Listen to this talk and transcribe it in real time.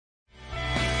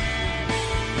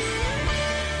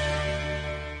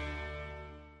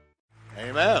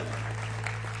Amen.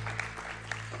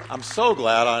 I'm so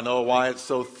glad I know why it's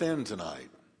so thin tonight.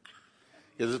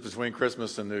 Because it's between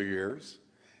Christmas and New Year's.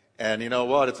 And you know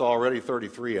what? It's already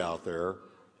 33 out there.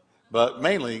 But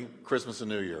mainly Christmas and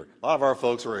New Year. A lot of our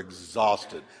folks are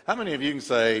exhausted. How many of you can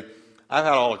say, I've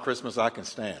had all of Christmas I can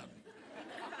stand?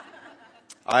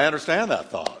 I understand that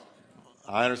thought.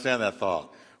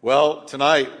 Well,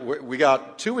 tonight, we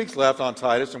got 2 weeks left on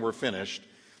Titus and we're finished.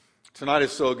 Tonight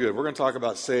is so good. We're going to talk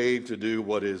about saved to do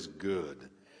what is good.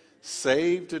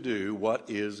 Saved to do what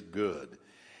is good.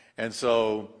 And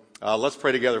so, let's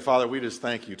pray together. Father, we just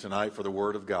thank you tonight for the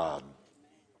Word of God.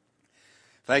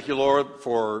 Thank you, Lord,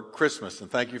 for Christmas,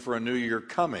 and thank you for a new year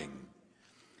coming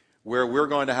where we're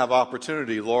going to have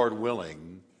opportunity, Lord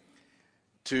willing,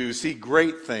 to see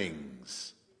great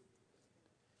things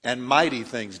and mighty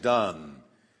things done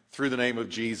through the name of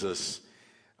Jesus,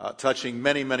 touching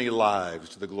many, many lives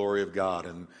to the glory of God.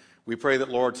 And we pray that,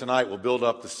 Lord, tonight will build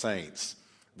up the saints,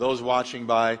 those watching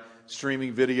by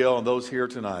streaming video and those here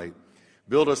tonight.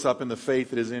 Build us up in the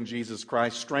faith that is in Jesus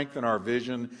Christ. Strengthen our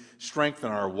vision,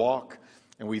 strengthen our walk.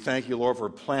 And we thank you, Lord, for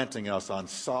planting us on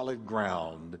solid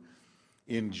ground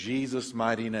in Jesus'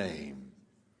 mighty name.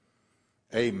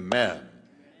 Amen.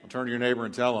 I'll turn to your neighbor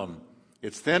and tell him,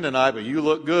 it's thin tonight, but you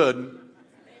look good.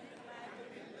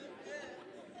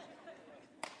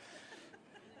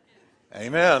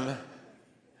 Amen.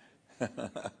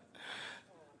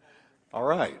 All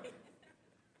right.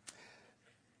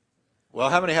 Well,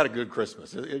 how many had a good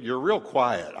Christmas? You're real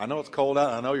quiet. I know it's cold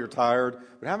out. I know you're tired.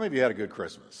 But how many of you had a good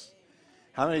Christmas?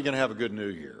 How many are going to have a good New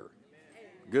Year?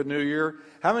 Good New Year?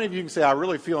 How many of you can say, I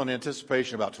really feel an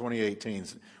anticipation about 2018?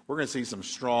 We're going to see some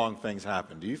strong things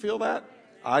happen. Do you feel that?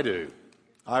 I do.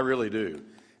 I really do.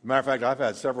 As a matter of fact, I've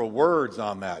had several words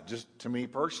on that, just to me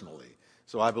personally.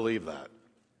 So I believe that.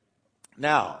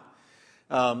 Now,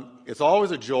 it's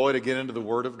always a joy to get into the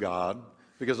Word of God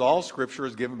because all Scripture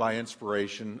is given by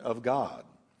inspiration of God.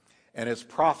 And it's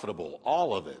profitable,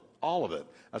 all of it, all of it.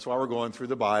 That's why we're going through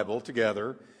the Bible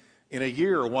together in a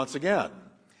year once again.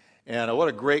 And what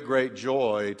a great, great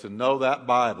joy to know that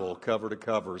Bible cover to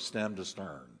cover, stem to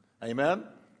stern. Amen?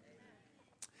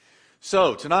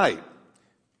 So tonight,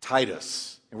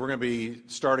 Titus. And we're going to be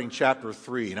starting chapter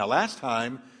 3. Now last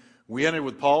time, we ended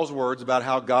with Paul's words about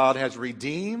how God has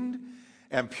redeemed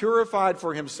and purified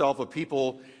for himself a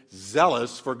people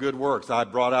zealous for good works. I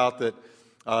brought out that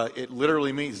it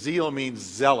literally means, zeal means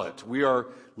zealot. We are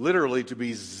literally to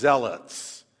be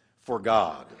zealots for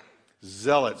God.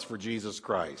 Zealots for Jesus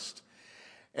Christ.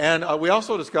 And we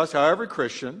also discussed how every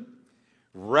Christian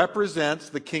represents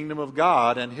the kingdom of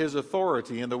God and his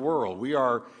authority in the world. We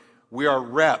are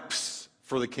reps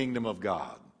for the kingdom of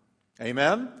God.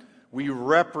 Amen? We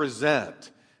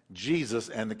represent Jesus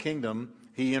and the kingdom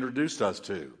he introduced us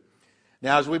to.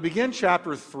 Now, as we begin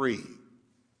chapter 3,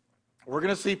 we're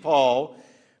going to see Paul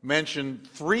mention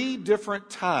 3 different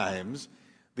times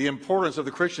the importance of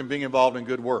the Christian being involved in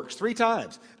good works. 3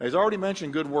 times. Now, he's already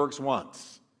mentioned good works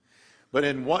once. But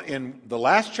in the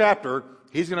last chapter,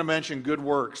 he's going to mention good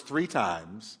works 3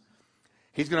 times.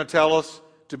 He's going to tell us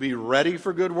to be ready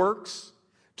for good works,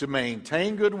 to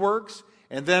maintain good works,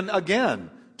 and then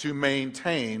again, to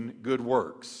maintain good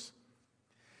works.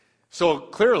 So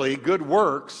clearly, good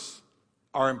works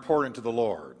are important to the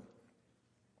Lord.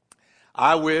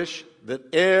 I wish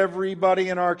that everybody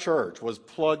in our church was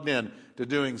plugged in to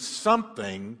doing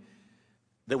something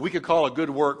that we could call a good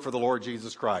work for the Lord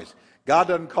Jesus Christ. God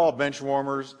doesn't call bench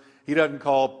warmers. He doesn't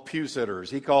call pew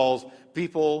sitters. He calls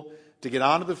people to get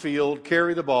onto the field,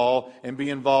 carry the ball, and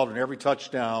be involved in every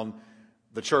touchdown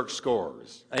the church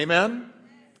scores. Amen?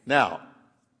 Now,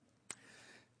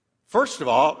 first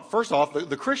off,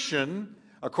 the Christian,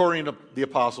 according to the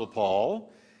Apostle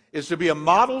Paul, is to be a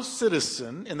model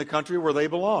citizen in the country where they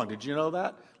belong. Did you know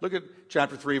that? Look at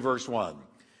chapter 3, verse 1.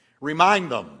 Remind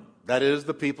them, that is,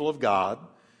 the people of God,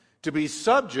 to be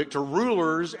subject to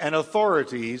rulers and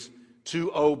authorities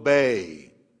to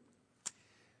obey.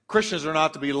 Christians are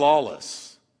not to be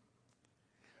lawless,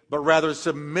 but rather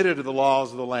submitted to the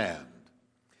laws of the land,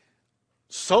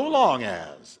 so long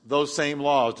as those same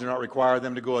laws do not require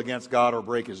them to go against God or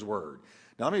break his word.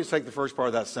 Now let me just take the first part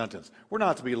of that sentence. We're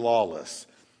not to be lawless.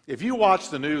 If you watch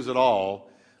the news at all,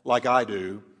 like I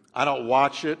do, I don't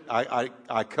watch it, I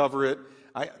cover it.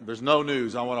 There's no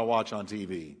news I want to watch on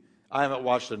TV. I haven't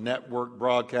watched a network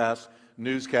broadcast,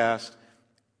 newscast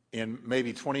in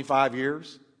maybe 25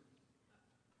 years.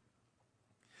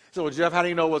 So, well, Jeff, how do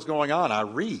you know what's going on? I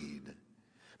read.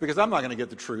 Because I'm not going to get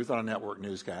the truth on a network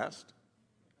newscast.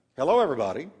 Hello,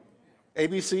 everybody.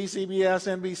 ABC, CBS,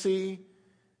 NBC,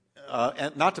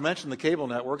 and not to mention the cable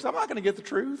networks. I'm not going to get the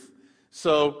truth.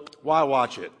 So why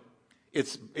watch it?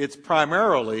 It's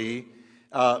primarily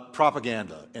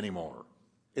propaganda anymore.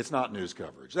 It's not news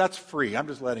coverage. That's free. I'm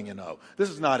just letting you know. This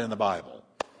is not in the Bible.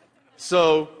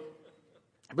 So,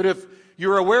 but if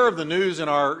you're aware of the news in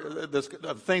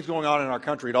of things going on in our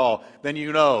country at all, then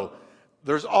you know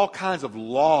there's all kinds of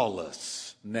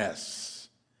lawlessness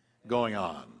going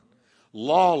on.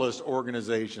 Lawless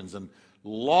organizations and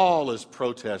lawless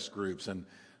protest groups and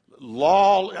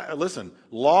lawlessness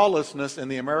in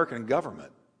the American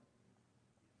government.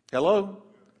 Hello?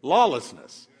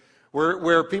 Lawlessness.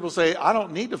 Where people say, I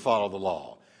don't need to follow the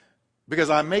law because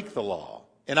I make the law,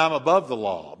 and I'm above the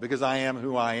law because I am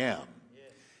who I am.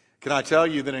 Can I tell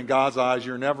you that in God's eyes,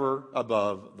 you're never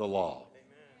above the law?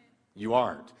 You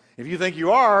aren't. If you think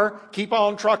you are, keep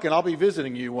on trucking. I'll be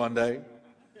visiting you one day.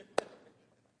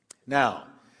 Now,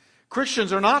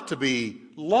 Christians are not to be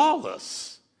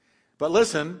lawless. But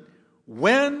listen,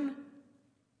 when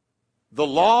the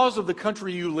laws of the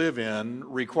country you live in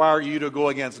require you to go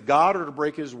against God or to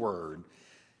break His word,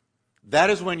 that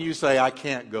is when you say, I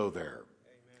can't go there.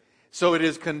 Amen. So it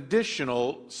is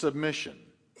conditional submission.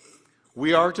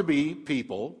 We are to be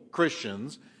people,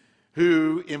 Christians,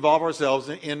 who involve ourselves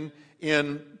in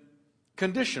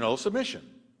conditional submission.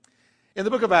 In the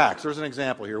book of Acts, there's an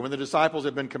example here. When the disciples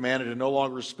had been commanded to no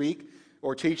longer speak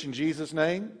or teach in Jesus'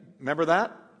 name, remember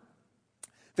that?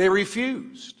 They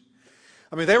refused.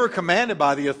 I mean, they were commanded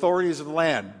by the authorities of the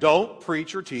land, don't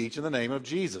preach or teach in the name of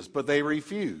Jesus, but they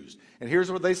refused. And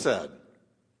here's what they said.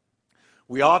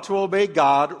 We ought to obey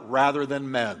God rather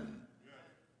than men.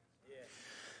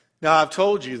 Now, I've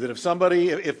told you that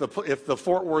if the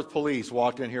Fort Worth police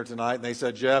walked in here tonight and they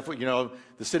said, Jeff, the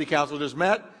city council just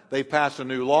met, they've passed a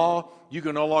new law, you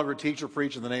can no longer teach or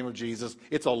preach in the name of Jesus.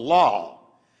 It's a law.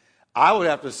 I would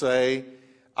have to say,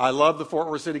 I love the Fort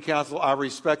Worth City Council. I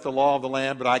respect the law of the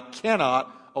land, but I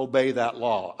cannot obey that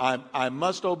law. I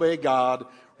must obey God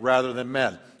rather than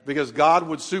men, because God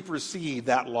would supersede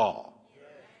that law.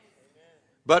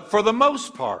 But for the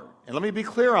most part, and let me be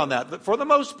clear on that for the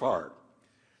most part,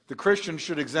 the Christian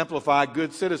should exemplify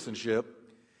good citizenship,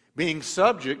 being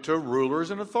subject to rulers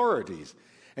and authorities.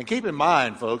 And keep in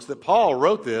mind, folks, that Paul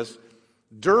wrote this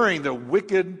during the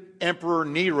wicked Emperor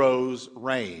Nero's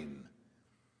reign.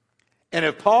 And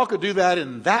if Paul could do that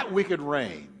in that wicked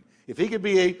reign, if he could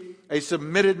be a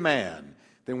submitted man,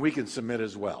 then we can submit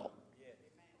as well.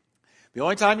 The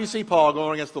only time you see Paul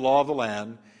going against the law of the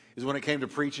land is when it came to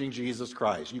preaching Jesus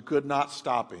Christ. You could not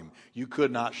stop him. You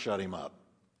could not shut him up.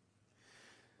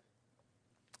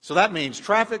 So that means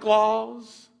traffic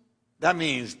laws. That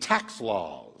means tax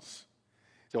laws.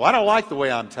 So I don't like the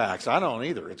way I'm taxed. I don't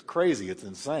either. It's crazy. It's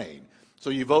insane.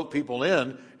 So you vote people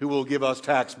in who will give us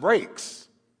tax breaks.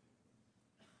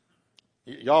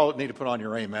 Y'all need to put on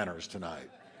your ameners tonight.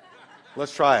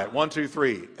 Let's try it. 1, 2,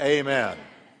 3. Amen.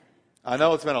 I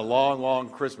know it's been a long, long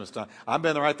Christmas time. I've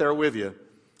been right there with you.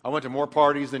 I went to more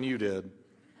parties than you did.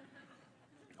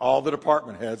 All the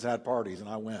department heads had parties, and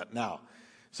I went. Now,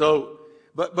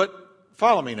 but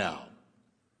follow me now.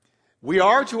 We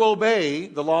are to obey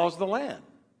the laws of the land.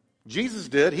 Jesus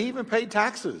did. He even paid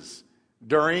taxes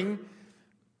during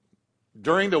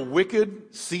the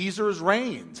wicked Caesar's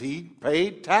reigns. He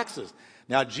paid taxes.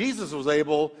 Now, Jesus was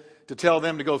able to tell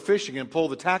them to go fishing and pull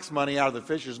the tax money out of the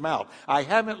fish's mouth. I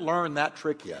haven't learned that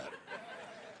trick yet.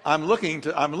 I'm looking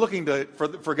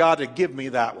for God to give me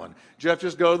that one. Jeff,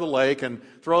 just go to the lake and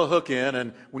throw a hook in,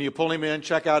 and when you pull him in,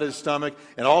 check out his stomach,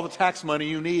 and all the tax money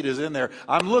you need is in there.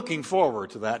 I'm looking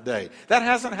forward to that day. That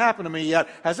hasn't happened to me yet.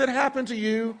 Has it happened to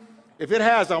you? If it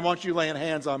has, I want you laying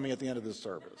hands on me at the end of this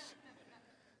service.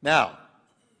 Now,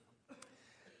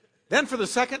 then for the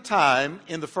second time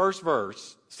in the first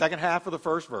verse, second half of the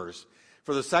first verse,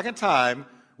 for the second time,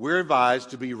 we're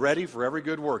advised to be ready for every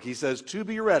good work. He says to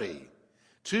be ready.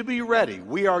 To be ready.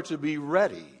 We are to be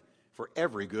ready for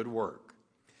every good work.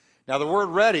 Now the word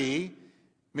ready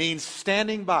means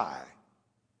standing by.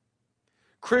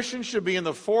 Christians should be in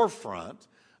the forefront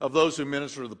of those who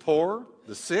minister to the poor,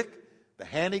 the sick, the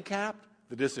handicapped,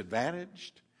 the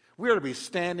disadvantaged. We are to be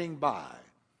standing by.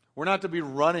 We're not to be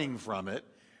running from it.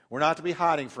 We're not to be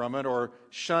hiding from it or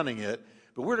shunning it,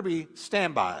 but we're to be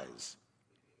standbys.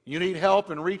 You need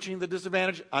help in reaching the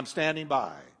disadvantaged? I'm standing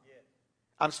by.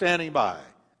 I'm standing by.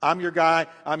 I'm your guy.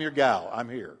 I'm your gal. I'm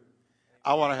here.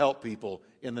 I want to help people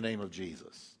in the name of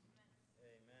Jesus.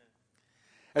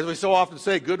 As we so often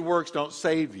say, good works don't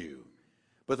save you,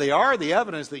 but they are the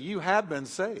evidence that you have been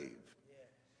saved.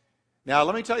 Now,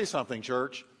 let me tell you something,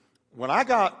 church. When I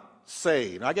got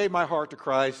saved, I gave my heart to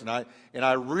Christ, and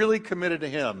I really committed to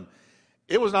Him,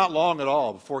 it was not long at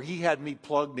all before He had me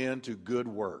plugged into good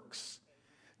works.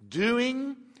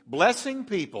 blessing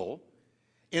people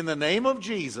in the name of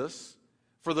Jesus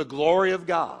for the glory of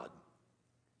God.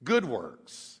 Good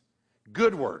works.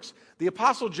 Good works. The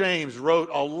Apostle James wrote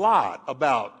a lot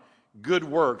about good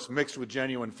works mixed with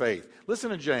genuine faith. Listen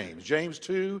to James. James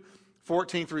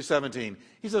 2:14 through 17.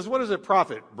 He says, what does it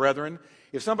profit, brethren,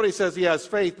 if somebody says he has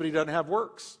faith but he doesn't have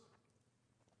works?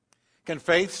 Can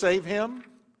faith save him?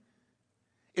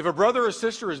 If a brother or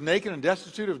sister is naked and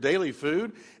destitute of daily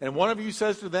food, and one of you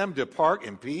says to them, depart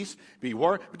in peace, be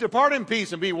warmed. Depart in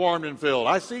peace and be warmed and filled.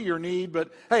 I see your need,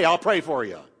 but hey, I'll pray for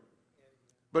you.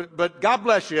 But God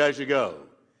bless you as you go.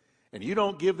 And you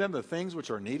don't give them the things which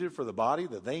are needed for the body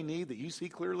that they need, that you see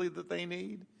clearly that they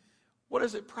need. What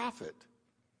does it profit?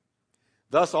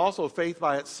 Thus also faith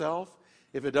by itself,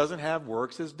 if it doesn't have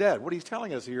works, is dead. What he's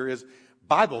telling us here is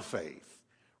Bible faith.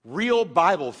 Real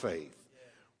Bible faith.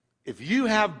 If you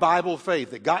have Bible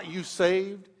faith that got you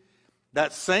saved,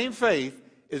 that same faith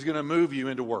is going to move you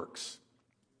into works.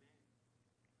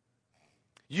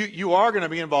 You are going to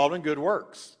be involved in good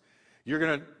works. You're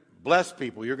going to bless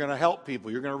people. You're going to help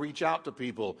people. You're going to reach out to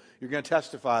people. You're going to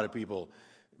testify to people.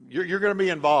 You're going to be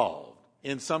involved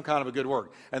in some kind of a good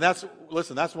work. And that's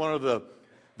one of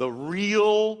the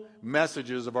real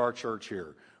messages of our church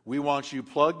here. We want you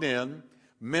plugged in,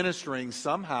 ministering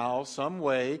somehow, some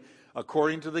way,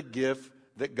 according to the gift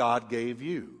that God gave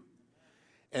you.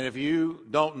 And if you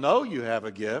don't know you have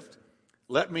a gift,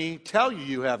 let me tell you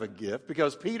you have a gift,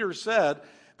 because Peter said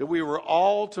that we were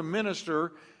all to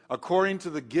minister according to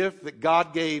the gift that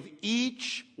God gave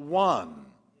each one.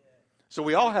 So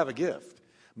we all have a gift.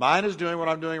 Mine is doing what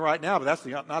I'm doing right now, but that's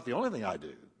not the only thing I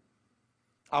do.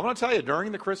 I want to tell you,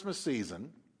 during the Christmas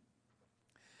season,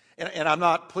 and I'm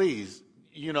not, please,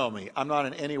 you know me, I'm not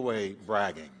in any way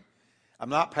bragging. I'm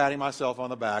not patting myself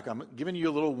on the back. I'm giving you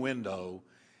a little window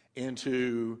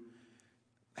into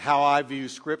how I view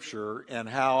Scripture and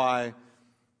how I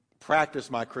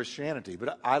practice my Christianity.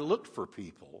 But I looked for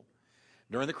people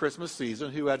during the Christmas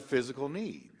season who had physical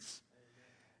needs.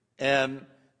 And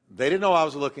they didn't know I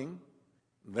was looking.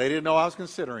 They didn't know I was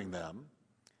considering them.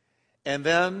 And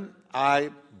then I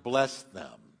blessed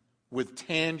them with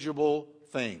tangible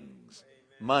things,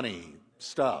 money,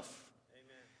 stuff.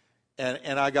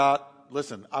 And I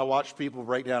I watched people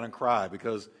break down and cry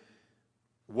because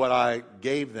what I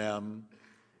gave them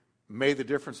made the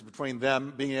difference between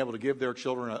them being able to give their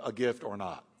children a gift or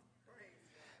not.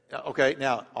 Okay,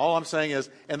 now, all I'm saying is,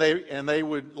 and they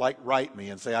would like write me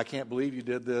and say, I can't believe you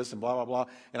did this and blah, blah, blah.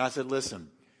 And I said, listen,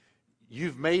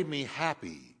 you've made me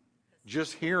happy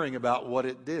just hearing about what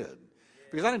it did.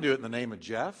 Because I didn't do it in the name of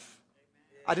Jeff.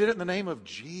 I did it in the name of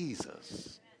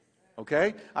Jesus.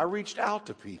 Okay? I reached out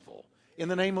to people in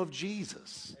the name of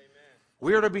Jesus.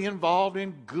 We are to be involved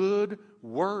in good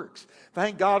works.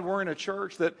 Thank God we're in a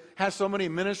church that has so many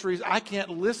ministries, I can't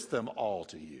list them all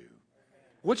to you.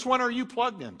 Which one are you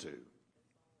plugged into?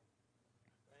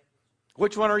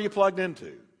 Which one are you plugged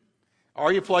into?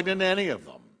 Are you plugged into any of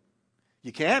them?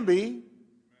 You can be.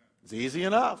 It's easy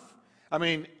enough. I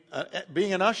mean,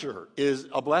 being an usher is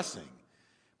a blessing.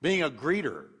 Being a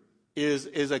greeter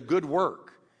is a good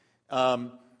work.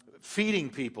 Feeding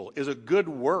people is a good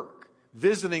work.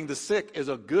 Visiting the sick is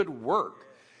a good work.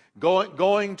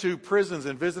 Going to prisons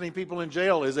and visiting people in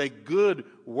jail is a good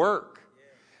work.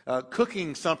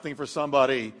 Cooking something for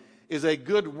somebody is a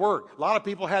good work. A lot of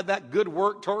people had that good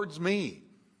work towards me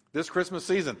this Christmas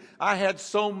season. I had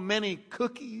so many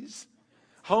cookies,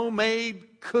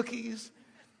 homemade cookies,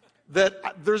 that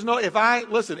if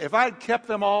I had kept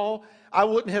them all, I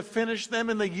wouldn't have finished them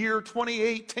in the year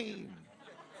 2018.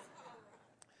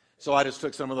 So I just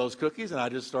took some of those cookies and I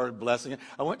just started blessing it.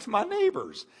 I went to my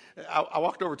neighbors. I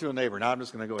walked over to a neighbor. Now I'm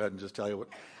just going to go ahead and just tell you what.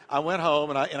 I went home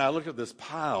and I looked at this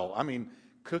pile. I mean,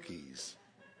 cookies.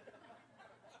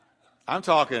 I'm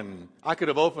talking, I could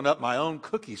have opened up my own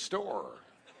cookie store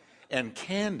and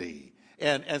candy.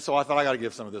 And so I thought, I got to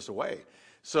give some of this away.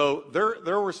 So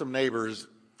there were some neighbors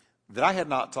that I had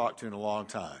not talked to in a long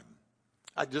time.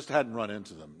 I just hadn't run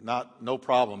into them. No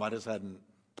problem. I just hadn't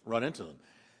run into them.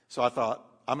 So I thought,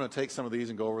 I'm going to take some of these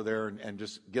and go over there and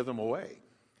just give them away.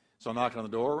 So I knocked on the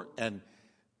door, and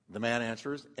the man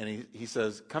answers, and he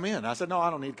says, come in. I said, no, I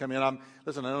don't need to come in.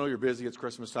 Listen, I know you're busy. It's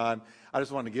Christmas time. I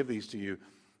just wanted to give these to you.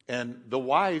 And the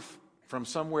wife from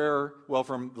somewhere,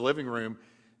 from the living room,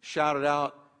 shouted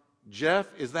out, Jeff,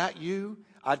 is that you?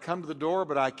 I'd come to the door,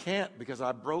 but I can't because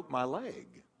I broke my leg.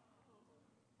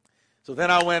 So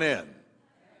then I went in.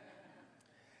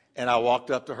 And I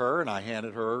walked up to her, and I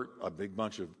handed her a big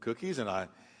bunch of cookies, and I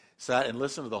sat and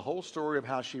listened to the whole story of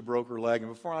how she broke her leg.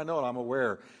 And before I know it, I'm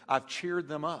aware, I've cheered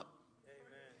them up.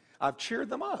 Amen. I've cheered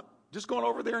them up, just going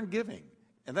over there and giving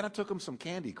And then I took him some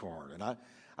candy corn, and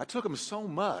I took him so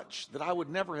much that I would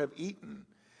never have eaten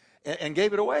and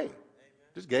gave it away.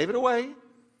 Just gave it away.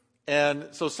 And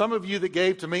so some of you that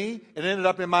gave to me, it ended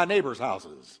up in my neighbors'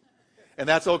 houses. And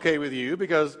that's okay with you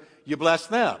because you blessed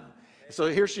them. So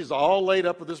here she's all laid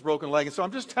up with this broken leg. And so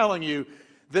I'm just telling you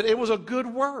that it was a good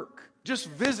work. Just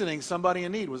visiting somebody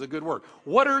in need was a good work.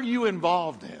 What are you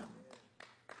involved in?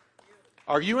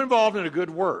 Are you involved in a good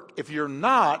work? If you're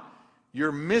not,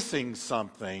 you're missing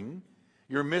something.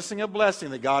 You're missing a blessing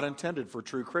that God intended for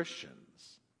true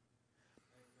Christians.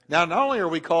 Now, not only are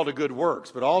we called to good works,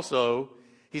 but also,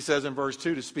 he says in verse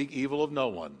 2, to speak evil of no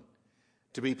one,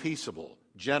 to be peaceable,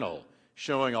 gentle,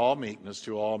 showing all meekness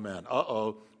to all men.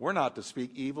 We're not to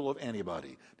speak evil of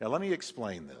anybody. Now, let me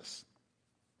explain this.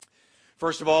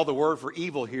 First of all, the word for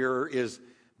evil here is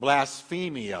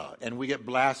blasphemia, and we get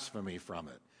blasphemy from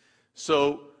it.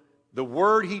 So, the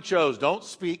word he chose, don't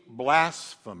speak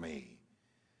blasphemy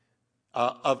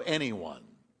of anyone.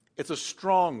 It's a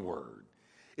strong word.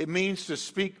 It means to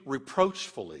speak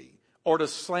reproachfully or to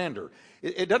slander.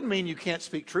 It doesn't mean you can't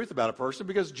speak truth about a person,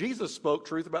 because Jesus spoke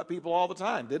truth about people all the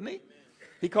time, didn't he?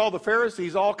 He called the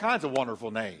Pharisees all kinds of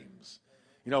wonderful names.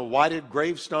 You know, whited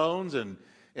gravestones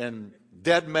and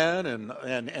dead men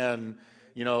and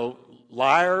you know,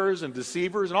 liars and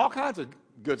deceivers and all kinds of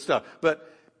good stuff. But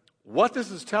what this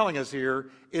is telling us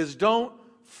here is don't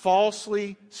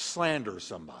falsely slander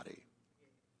somebody.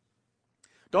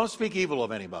 Don't speak evil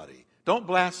of anybody. Don't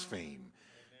blaspheme.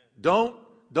 Don't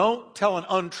tell an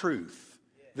untruth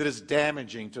that is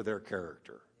damaging to their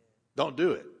character. Don't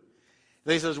do it.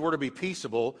 He says we're to be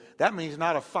peaceable. That means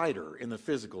not a fighter in the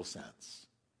physical sense.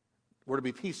 We're to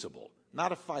be peaceable,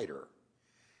 not a fighter.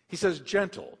 He says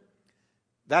gentle.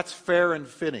 That's fair and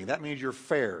fitting. That means you're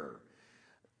fair.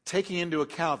 Taking into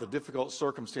account the difficult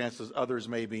circumstances others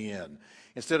may be in.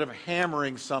 Instead of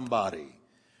hammering somebody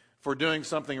for doing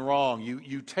something wrong,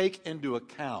 you take into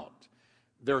account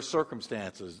their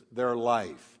circumstances, their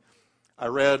life. I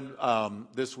read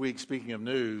this week, speaking of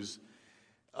news,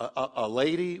 a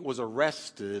lady was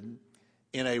arrested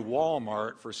in a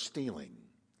Walmart for stealing.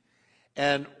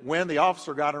 And when the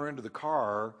officer got her into the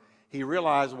car, he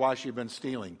realized why she'd been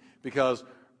stealing. Because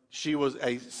she was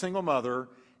a single mother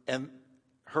and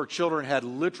her children had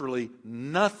literally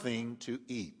nothing to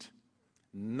eat.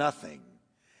 Nothing.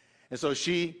 And so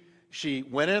she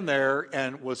went in there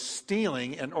and was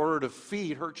stealing in order to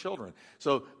feed her children.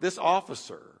 So this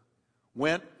officer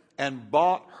went and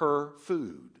bought her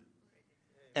food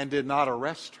and did not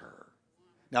arrest her.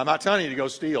 Now, I'm not telling you to go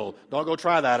steal. Don't go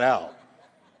try that out.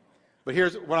 But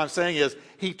here's what I'm saying is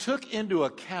he took into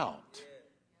account,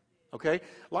 okay?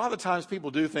 A lot of the times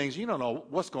people do things, you don't know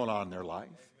what's going on in their life.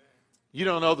 You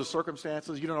don't know the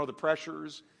circumstances. You don't know the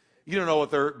pressures. You don't know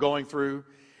what they're going through.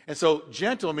 And so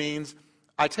gentle means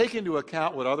I take into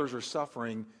account what others are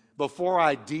suffering before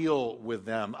I deal with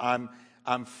them.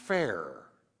 I'm fair.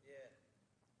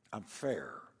 I'm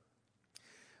fair.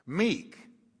 Meek.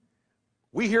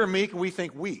 We hear meek and we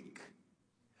think weak.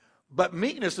 But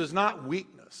meekness is not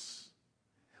weakness.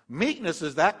 Meekness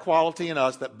is that quality in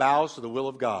us that bows to the will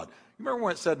of God. You remember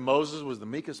when it said Moses was the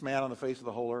meekest man on the face of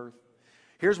the whole earth?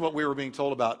 Here's what we were being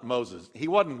told about Moses. He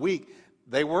wasn't weak.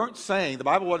 They weren't saying, the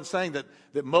Bible wasn't saying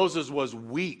that Moses was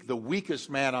weak, the weakest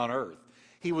man on earth.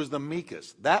 He was the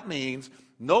meekest. That means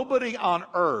nobody on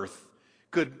earth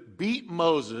could beat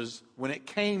Moses when it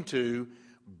came to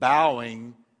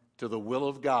bowing to the will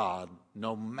of God,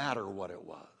 no matter what it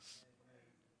was.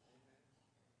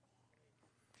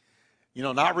 You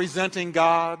know, not resenting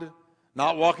God,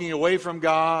 not walking away from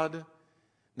God,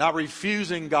 not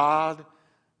refusing God.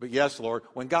 But yes, Lord,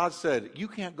 when God said, you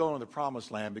can't go into the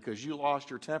promised land because you lost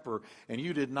your temper and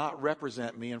you did not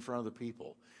represent me in front of the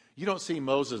people. You don't see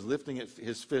Moses lifting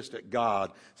his fist at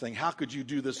God saying, how could you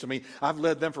do this to me? I've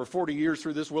led them for 40 years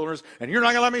through this wilderness and you're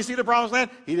not going to let me see the promised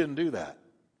land? He didn't do that.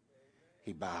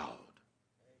 He bowed.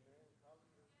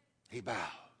 He bowed.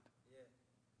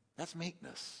 That's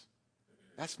meekness.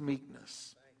 That's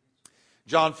meekness.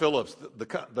 John Phillips,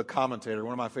 the commentator,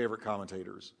 one of my favorite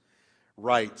commentators,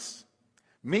 writes,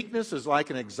 meekness is like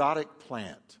an exotic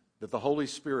plant that the Holy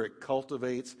Spirit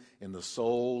cultivates in the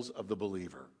souls of the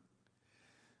believer.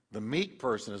 The meek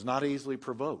person is not easily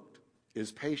provoked,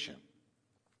 is patient,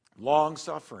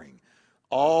 long-suffering,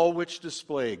 all which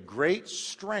display great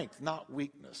strength, not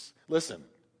weakness. Listen,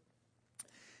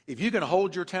 if you can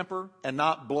hold your temper and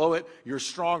not blow it, you're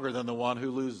stronger than the one who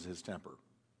loses his temper.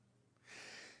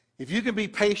 If you can be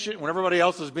patient when everybody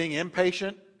else is being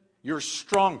impatient, you're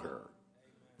stronger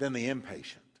than the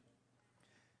impatient.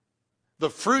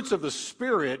 The fruits of the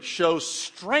Spirit show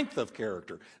strength of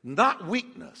character, not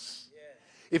weakness.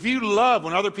 If you love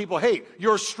when other people hate,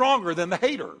 you're stronger than the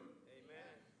hater.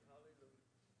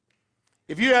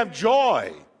 If you have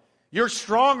joy, you're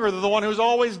stronger than the one who's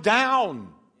always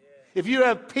down. If you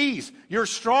have peace, you're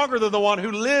stronger than the one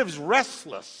who lives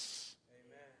restless.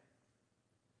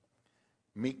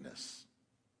 Meekness.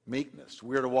 Meekness.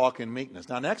 We're to walk in meekness.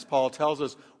 Now, next, Paul tells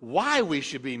us why we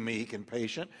should be meek and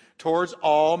patient towards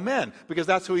all men. Because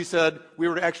that's who he said we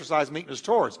were to exercise meekness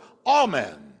towards. All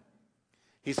men.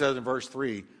 He says in verse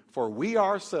 3, for we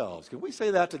ourselves. Can we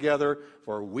say that together?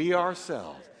 For we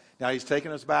ourselves. Now, he's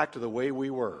taking us back to the way we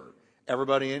were.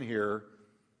 Everybody in here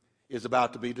is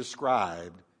about to be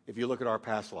described if you look at our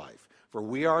past life. For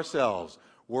we ourselves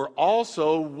were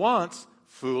also once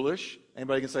foolish.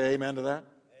 Anybody can say amen to that? Amen.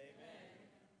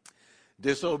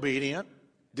 Disobedient,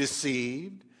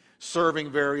 deceived,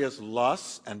 serving various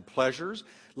lusts and pleasures,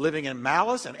 living in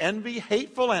malice and envy,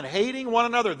 hateful and hating one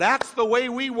another. That's the way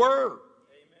we were. Amen.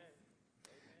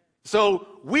 So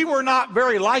we were not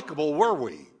very likable, were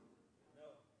we?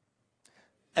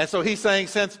 And so he's saying,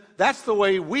 since that's the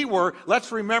way we were,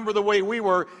 let's remember the way we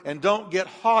were and don't get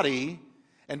haughty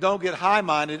and don't get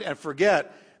high-minded and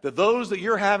forget that those that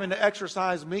you're having to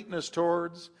exercise meekness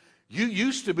towards, you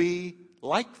used to be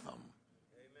like them.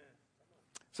 Amen.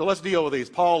 So let's deal with these.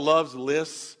 Paul loves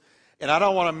lists, and I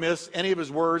don't want to miss any of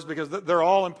his words because they're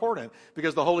all important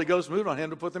because the Holy Ghost moved on him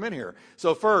to put them in here.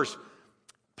 So first,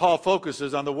 Paul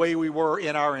focuses on the way we were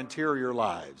in our interior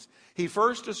lives. He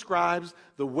first describes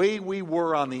the way we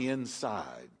were on the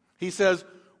inside. He says,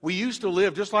 we used to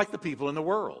live just like the people in the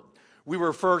world. We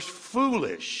were first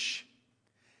foolish,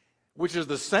 which is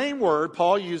the same word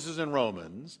Paul uses in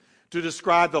Romans to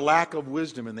describe the lack of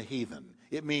wisdom in the heathen.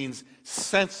 It means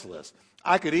senseless.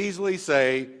 I could easily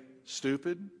say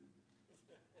stupid,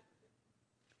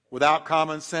 without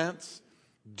common sense,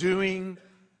 doing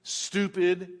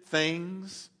stupid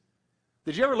things.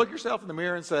 Did you ever look yourself in the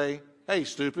mirror and say, hey,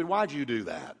 stupid, why'd you do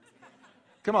that?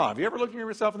 Come on, have you ever looked at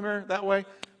yourself in the mirror that way?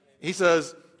 He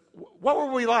says, what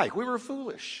were we like? We were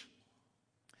foolish.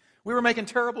 We were making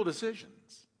terrible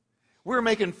decisions. We were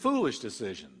making foolish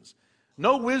decisions.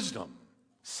 No wisdom,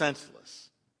 senseless.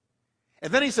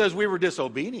 And then he says we were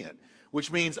disobedient,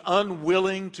 which means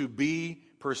unwilling to be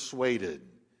persuaded.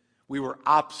 We were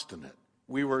obstinate.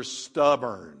 We were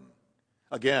stubborn.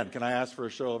 Again, can I ask for a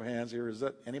show of hands here? Is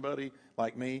that anybody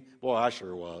like me? Boy, I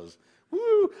sure was.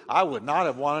 Woo! I would not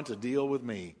have wanted to deal with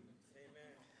me.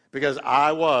 Amen. Because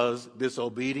I was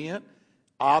disobedient,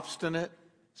 obstinate,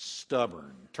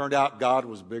 stubborn. Turned out God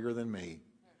was bigger than me.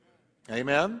 Amen?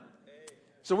 Amen?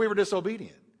 So we were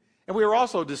disobedient. And we were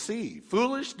also deceived.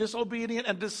 Foolish, disobedient,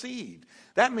 and deceived.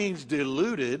 That means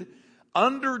deluded,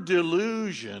 under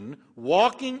delusion,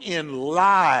 walking in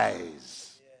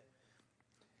lies.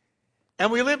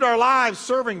 And we lived our lives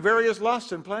serving various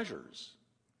lusts and pleasures.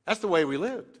 That's the way we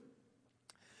lived.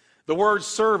 The word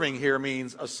serving here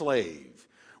means a slave.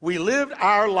 We lived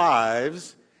our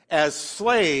lives as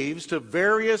slaves to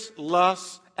various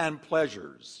lusts and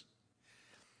pleasures.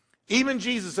 Even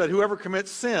Jesus said, whoever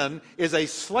commits sin is a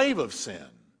slave of sin.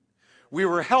 We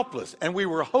were helpless and we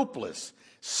were hopeless,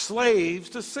 slaves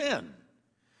to sin.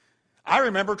 I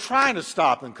remember trying to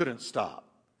stop and couldn't stop.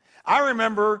 I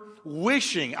remember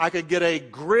wishing I could get a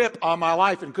grip on my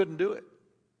life and couldn't do it.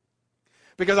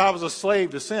 Because I was a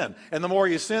slave to sin. And the more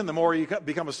you sin, the more you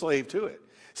become a slave to it.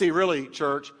 See, really,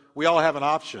 church, we all have an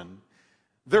option.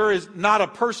 There is not a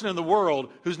person in the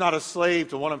world who's not a slave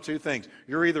to one of two things.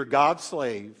 You're either God's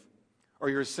slave or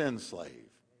you're sin's slave.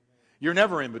 You're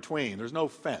never in between. There's no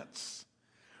fence.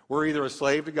 We're either a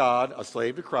slave to God, a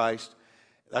slave to Christ.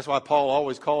 That's why Paul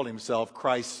always called himself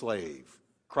Christ's slave,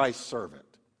 Christ's servant.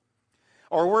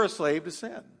 Or we're a slave to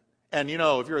sin. And you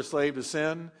know, if you're a slave to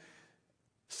sin,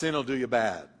 sin will do you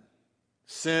bad.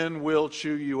 Sin will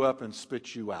chew you up and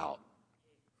spit you out.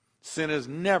 Sin is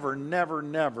never, never,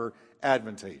 never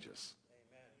advantageous.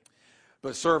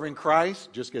 But serving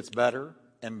Christ just gets better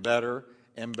and better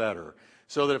and better.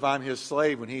 So that if I'm his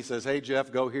slave, when he says, hey,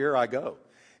 Jeff, go here, I go.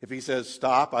 If he says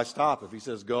stop, I stop. If he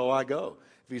says go, I go.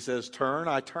 If he says turn,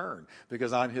 I turn.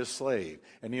 Because I'm his slave.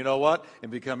 And you know what? In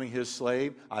becoming his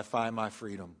slave, I find my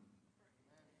freedom.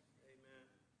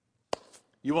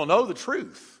 You will know the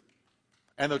truth,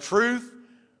 and the truth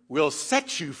will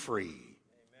set you free.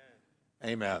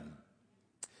 Amen. Amen.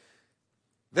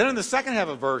 Then in the second half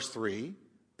of verse 3,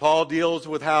 Paul deals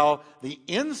with how the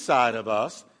inside of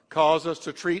us causes us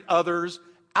to treat others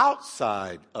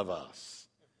outside of us.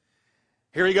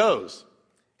 Here he goes.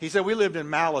 He said we lived in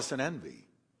malice and envy.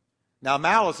 Now,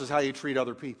 malice is how you treat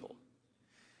other people.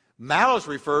 Malice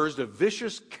refers to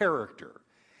vicious character.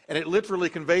 And it literally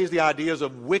conveys the ideas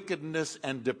of wickedness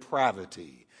and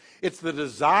depravity. It's the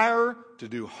desire to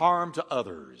do harm to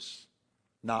others.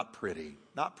 Not pretty.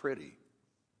 Not pretty.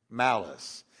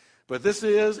 Malice. But this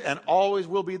is and always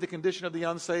will be the condition of the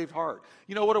unsaved heart.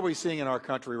 You know, what are we seeing in our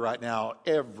country right now?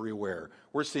 Everywhere.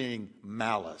 We're seeing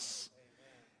malice.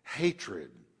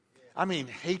 Hatred. I mean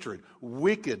hatred.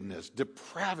 Wickedness.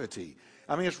 Depravity.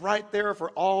 I mean, it's right there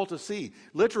for all to see.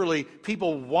 Literally,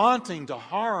 people wanting to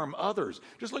harm others.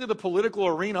 Just look at the political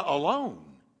arena alone.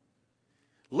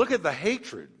 Look at the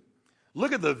hatred.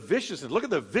 Look at the viciousness. Look at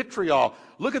the vitriol.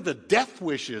 Look at the death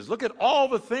wishes. Look at all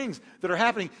the things that are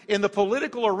happening in the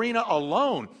political arena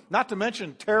alone. Not to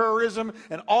mention terrorism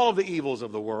and all of the evils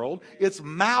of the world. It's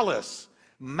malice.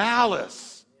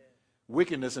 Malice.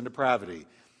 Wickedness and depravity.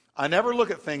 I never look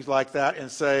at things like that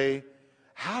and say,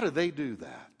 how did they do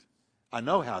that? I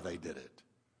know how they did it.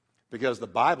 Because the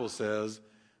Bible says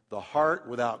the heart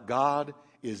without God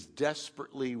is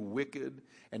desperately wicked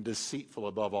and deceitful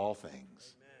above all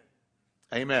things.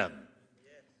 Amen.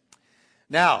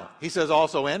 Now, he says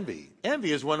also envy.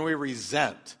 Envy is when we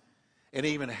resent and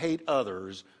even hate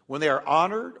others when they are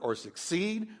honored or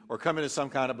succeed or come into some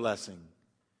kind of blessing.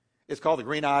 It's called the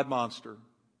green-eyed monster.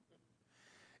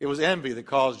 It was envy that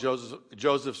caused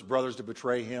Joseph's brothers to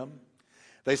betray him.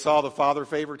 They saw the father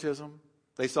favoritism.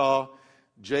 They saw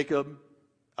Jacob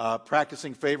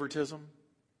practicing favoritism.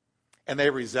 And they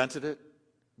resented it.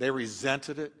 They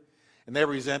resented it. And they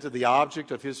resented the object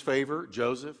of his favor,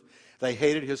 Joseph. They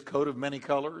hated his coat of many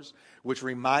colors, which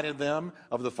reminded them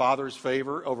of the father's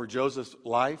favor over Joseph's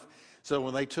life. So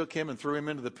when they took him and threw him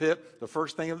into the pit, the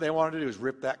first thing that they wanted to do is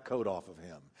rip that coat off of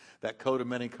him. That coat of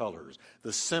many colors,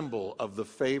 the symbol of the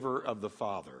favor of the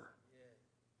father.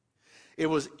 It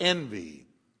was envy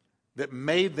that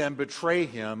made them betray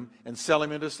him and sell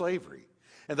him into slavery.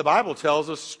 And the Bible tells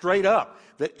us straight up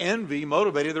that envy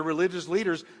motivated the religious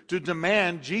leaders to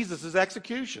demand Jesus'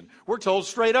 execution. We're told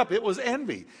straight up it was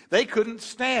envy. They couldn't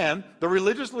stand, the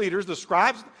religious leaders, the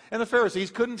scribes and the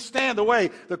Pharisees, couldn't stand the way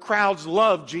the crowds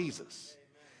loved Jesus.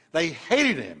 They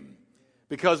hated him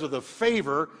because of the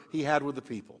favor he had with the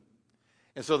people.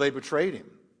 And so they betrayed him.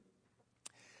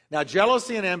 Now,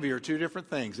 jealousy and envy are two different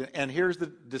things. And here's the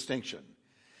distinction.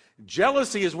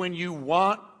 Jealousy is when you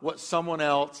want what someone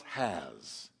else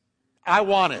has. I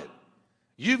want it.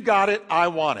 You've got it, I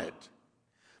want it.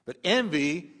 But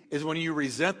envy is when you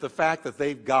resent the fact that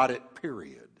they've got it,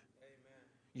 period.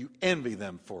 Amen. You envy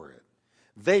them for it.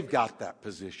 They've got that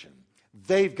position.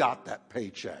 They've got that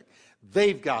paycheck.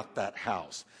 They've got that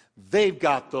house. They've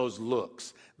got those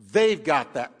looks. They've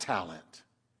got that talent.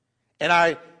 And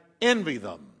I envy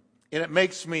them. And it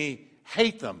makes me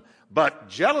hate them. But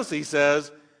jealousy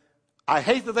says, I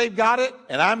hate that they've got it,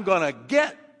 and I'm going to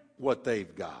get what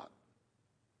they've got.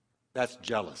 That's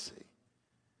jealousy.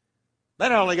 They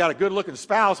not only got a good-looking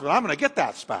spouse, but I'm going to get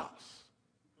that spouse.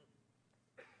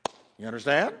 You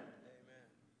understand? Amen.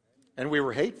 And we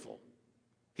were hateful.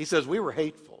 He says we were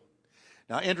hateful.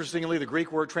 Now, interestingly, the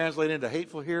Greek word translated into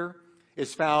hateful here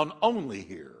is found only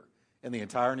here in the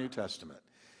entire New Testament.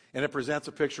 And it presents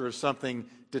a picture of something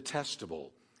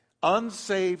detestable.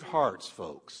 Unsaved hearts,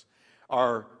 folks,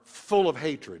 are full of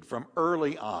hatred from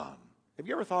early on. Have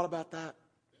you ever thought about that?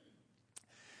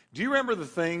 Do you remember the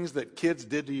things that kids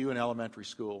did to you in elementary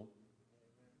school?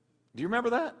 Do you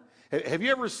remember that? Have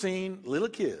you ever seen little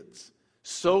kids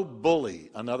so bully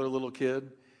another little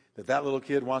kid that that little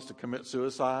kid wants to commit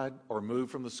suicide or move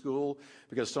from the school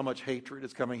because so much hatred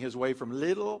is coming his way from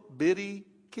little bitty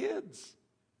kids?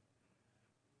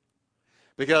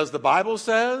 Because the Bible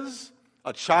says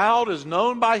a child is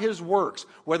known by his works,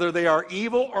 whether they are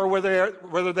evil or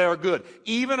whether they are good.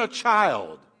 Even a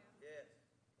child.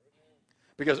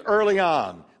 Because early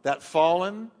on, that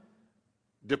fallen,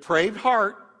 depraved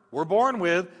heart we're born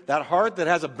with, that heart that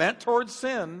has a bent towards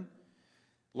sin,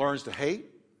 learns to hate,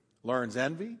 learns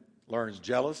envy, learns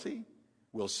jealousy,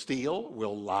 will steal,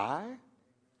 will lie.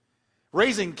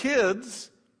 Raising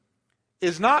kids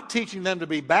is not teaching them to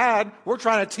be bad. We're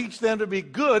trying to teach them to be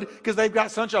good because they've got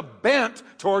such a bent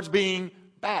towards being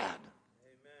bad.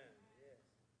 Amen.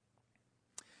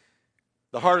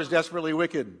 The heart is desperately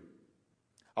wicked.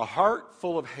 A heart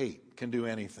full of hate can do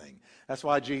anything. That's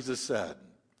why Jesus said,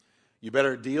 you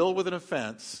better deal with an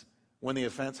offense when the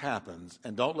offense happens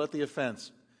and don't let the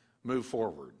offense move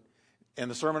forward. In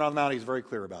the Sermon on the Mount, he's very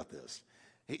clear about this.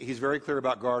 He's very clear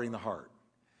about guarding the heart.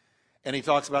 And he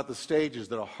talks about the stages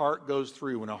that a heart goes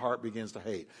through when a heart begins to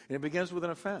hate. And it begins with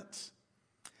an offense.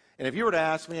 And if you were to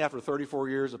ask me after 34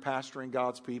 years of pastoring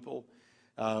God's people,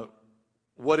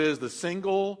 what is the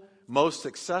single most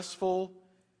successful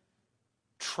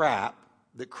trap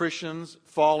that Christians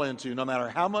fall into, no matter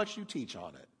how much you teach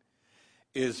on it,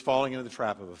 is falling into the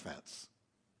trap of offense.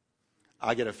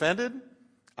 I get offended.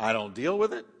 I don't deal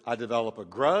with it. I develop a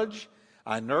grudge.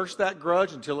 I nurse that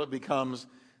grudge until it becomes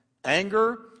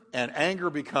anger, and anger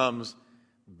becomes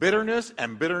bitterness,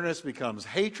 and bitterness becomes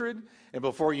hatred. And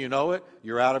before you know it,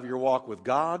 you're out of your walk with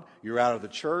God. You're out of the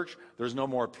church. There's no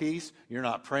more peace. You're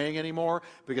not praying anymore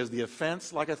because the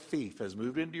offense, like a thief, has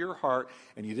moved into your heart,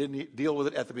 and you didn't deal with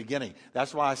it at the beginning.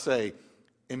 That's why I say,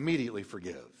 immediately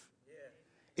forgive.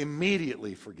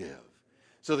 Immediately forgive.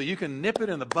 So that you can nip it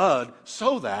in the bud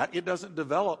so that it doesn't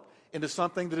develop into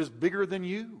something that is bigger than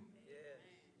you.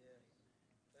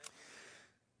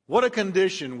 What a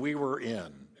condition we were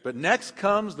in. But next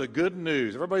comes the good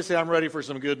news. Everybody say, I'm ready for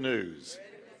some good news.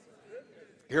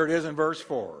 Here it is in verse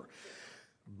 4.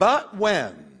 But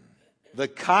when the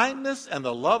kindness and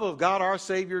the love of God our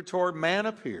Savior toward man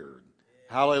appeared.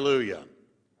 Hallelujah.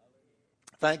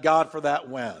 Thank God for that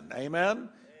when. Amen?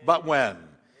 But when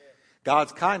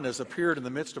God's kindness appeared in the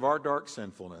midst of our dark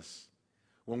sinfulness,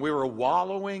 when we were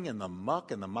wallowing in the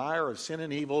muck and the mire of sin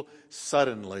and evil,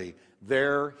 suddenly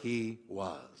there he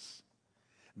was.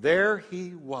 There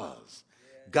he was.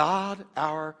 God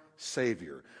our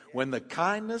Savior. When the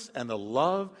kindness and the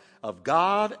love of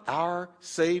God our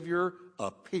Savior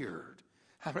appeared.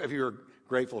 How many of you are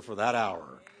grateful for that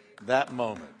hour, that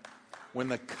moment? When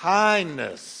the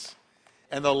kindness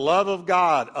and the love of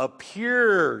God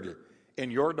appeared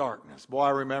in your darkness. Boy, I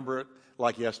remember it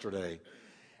like yesterday.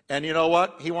 And you know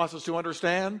what he wants us to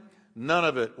understand? None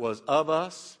of it was of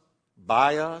us,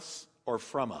 by us, or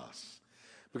from us.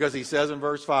 Because he says in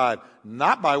verse 5,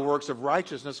 not by works of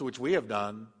righteousness which we have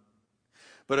done,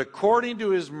 but according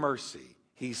to his mercy,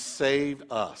 he saved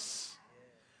us.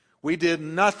 We did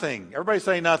nothing. Everybody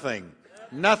say nothing.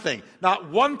 Nothing.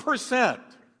 Not 1%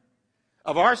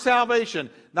 of our salvation,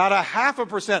 not a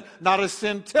 0.5%, not a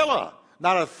scintilla,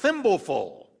 not a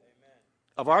thimbleful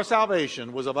of our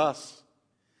salvation was of us.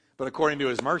 But according to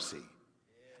his mercy,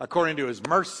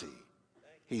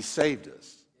 he saved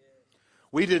us.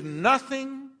 We did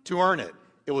nothing to earn it.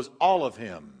 It was all of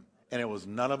him, and it was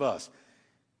none of us.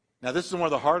 Now, this is one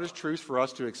of the hardest truths for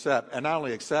us to accept, and not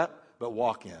only accept, but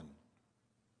walk in.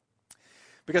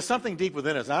 Because something deep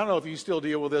within us, I don't know if you still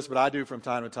deal with this, but I do from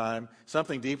time to time,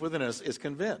 something deep within us is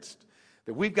convinced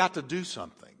that we've got to do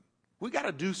something. We've got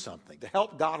to do something to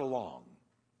help God along.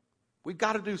 We've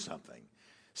got to do something.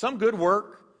 Some good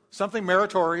work, something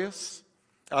meritorious,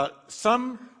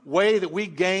 some way that we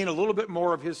gain a little bit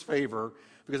more of his favor,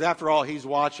 because after all, he's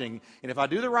watching. And if I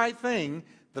do the right thing,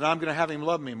 then I'm going to have him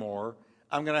love me more.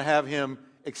 I'm going to have him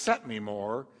accept me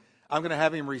more. I'm going to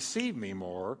have him receive me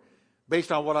more based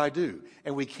on what I do.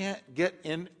 And we can't get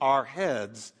in our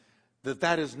heads that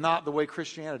that is not the way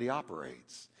Christianity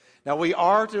operates. Now, we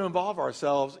are to involve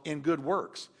ourselves in good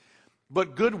works.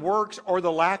 But good works, or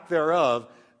the lack thereof,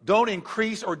 don't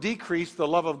increase or decrease the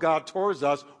love of God towards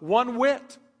us one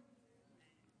whit.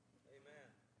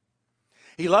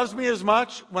 He loves me as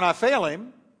much when I fail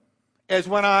him as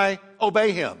when I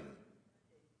obey him.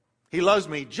 He loves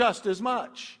me just as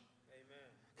much.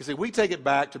 You see, we take it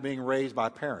back to being raised by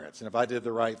parents. And if I did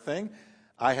the right thing,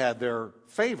 I had their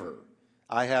favor.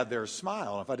 I had their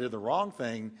smile. And if I did the wrong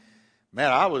thing,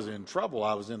 man, I was in trouble.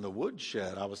 I was in the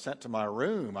woodshed. I was sent to my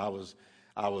room. I was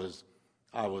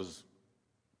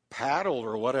paddled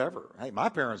or whatever. Hey, my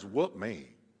parents whooped me.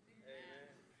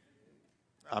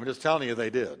 I'm just telling you they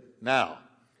did. Now,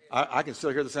 I can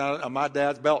still hear the sound of my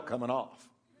dad's belt coming off.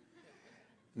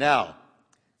 Now,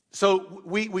 so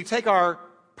we take our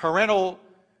parental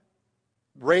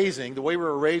raising, the way we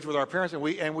were raised with our parents,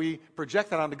 and we project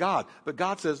that onto God. But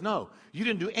God says, no, you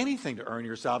didn't do anything to earn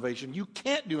your salvation. You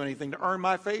can't do anything to earn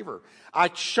my favor. I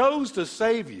chose to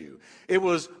save you. It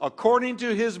was according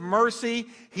to his mercy,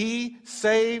 he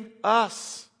saved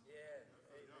us.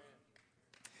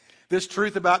 This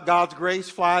truth about God's grace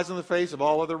flies in the face of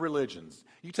all other religions.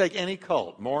 You take any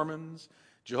cult, Mormons,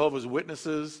 Jehovah's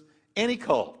Witnesses, any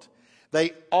cult,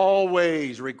 they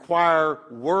always require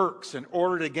works in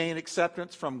order to gain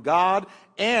acceptance from God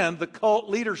and the cult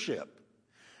leadership.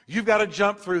 You've got to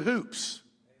jump through hoops.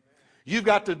 You've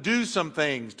got to do some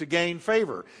things to gain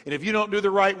favor. And if you don't do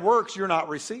the right works, you're not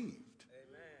received.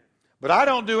 But I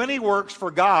don't do any works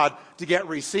for God to get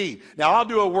received. Now, I'll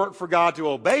do a work for God to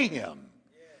obey him.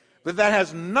 But that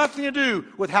has nothing to do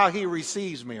with how he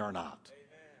receives me or not.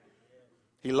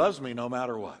 He loves me no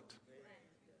matter what.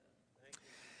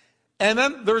 And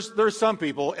then there's some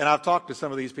people, and I've talked to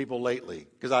some of these people lately,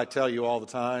 because I tell you all the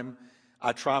time,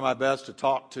 I try my best to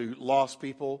talk to lost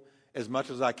people as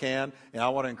much as I can, and I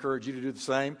want to encourage you to do the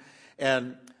same.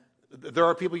 And there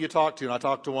are people you talk to, and I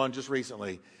talked to one just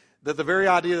recently, that the very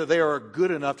idea that they are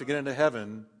good enough to get into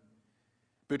heaven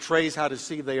betrays how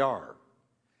deceived they are.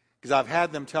 Because I've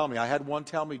had them tell me, I had one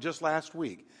tell me just last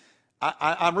week,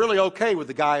 I'm really okay with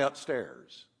the guy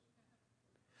upstairs.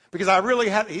 Because I really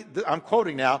have, I'm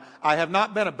quoting now, I have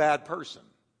not been a bad person.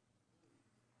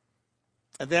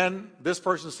 And then this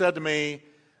person said to me,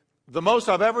 the most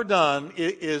I've ever done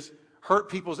is hurt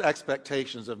people's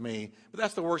expectations of me. But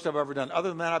that's the worst I've ever done. Other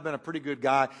than that, I've been a pretty good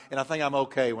guy, and I think I'm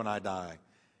okay when I die.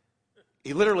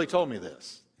 He literally told me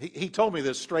this. He told me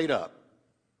this straight up.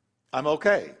 I'm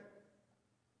okay.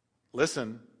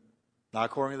 Listen, not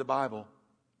according to the Bible.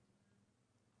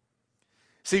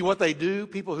 See what they do,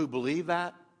 people who believe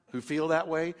that, who feel that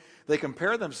way, they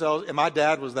compare themselves, and my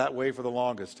dad was that way for the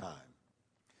longest time.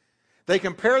 They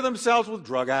compare themselves with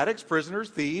drug addicts, prisoners,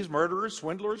 thieves, murderers,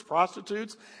 swindlers,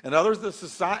 prostitutes, and others that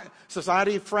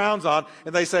society frowns on,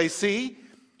 and they say, see,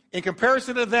 in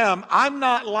comparison to them, I'm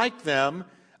not like them.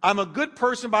 I'm a good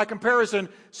person by comparison,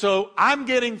 so I'm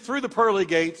getting through the pearly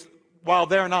gates while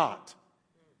they're not.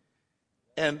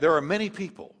 And there are many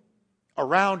people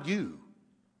around you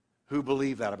who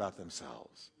believe that about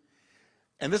themselves.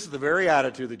 And this is the very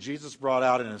attitude that Jesus brought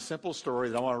out in a simple story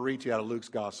that I want to read to you out of Luke's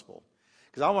gospel.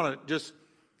 Because I want to just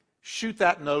shoot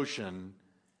that notion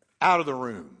out of the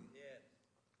room.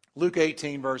 Luke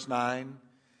 18, verse 9.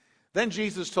 Then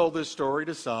Jesus told this story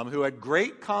to some who had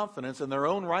great confidence in their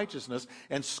own righteousness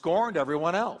and scorned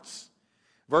everyone else.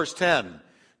 Verse 10.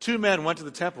 2 men went to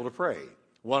the temple to pray.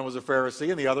 One was a Pharisee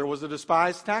and the other was a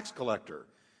despised tax collector.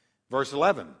 Verse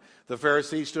 11. The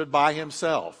Pharisee stood by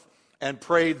himself and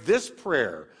prayed this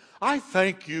prayer. I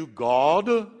thank you, God,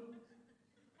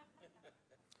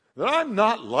 that I'm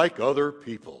not like other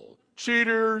people.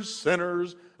 Cheaters,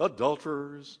 sinners,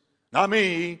 adulterers. Not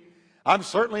me. I'm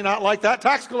certainly not like that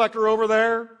tax collector over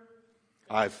there.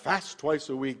 I fast twice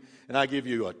a week and I give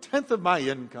you 1/10 of my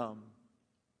income.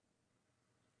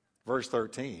 Verse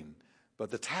 13.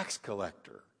 But the tax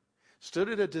collector stood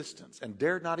at a distance and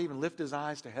dared not even lift his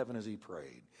eyes to heaven as he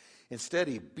prayed. Instead,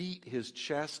 he beat his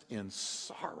chest in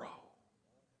sorrow,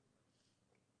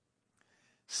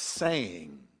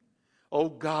 saying, "O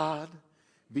God,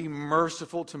 be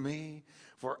merciful to me,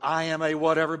 for I am a"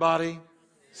 what, everybody?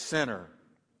 Sinner.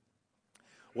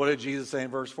 What did Jesus say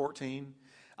in verse 14?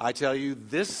 I tell you,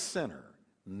 this sinner,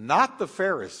 not the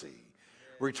Pharisee,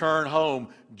 return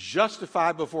home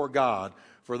justified before God.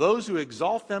 For those who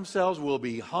exalt themselves will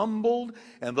be humbled,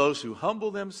 and those who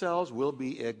humble themselves will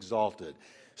be exalted.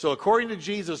 So according to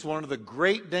Jesus, one of the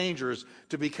great dangers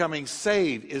to becoming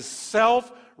saved is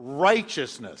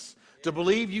self-righteousness. To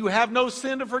believe you have no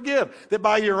sin to forgive. That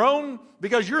by your own,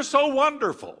 because you're so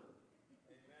wonderful.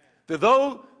 That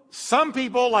though some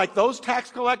people, like those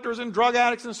tax collectors and drug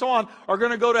addicts and so on, are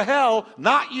going to go to hell,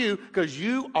 not you, because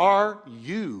you are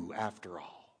you after all.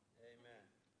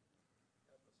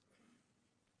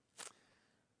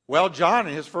 Well, John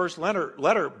in his first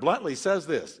letter bluntly says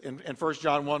this in 1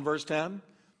 John 1 verse 10,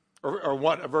 or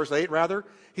 1, verse 8 rather.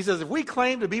 He says, if we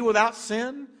claim to be without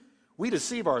sin, we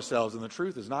deceive ourselves and the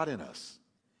truth is not in us.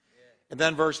 And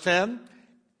then verse 10,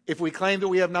 if we claim that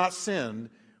we have not sinned,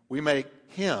 we make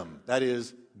him, that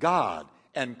is God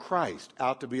and Christ,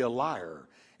 out to be a liar,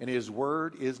 and his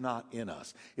word is not in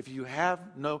us. If you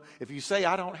say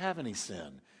I don't have any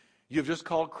sin, you've just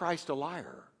called Christ a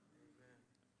liar.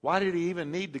 Why did he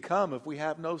even need to come if we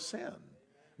have no sin?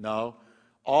 No,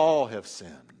 all have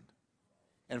sinned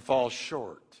and fall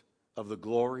short of the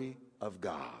glory of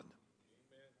God.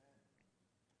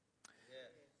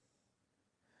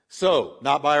 So,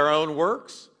 not by our own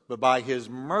works, but by his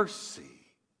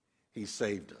mercy, he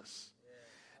saved us.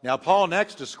 Now, Paul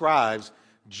next describes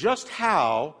just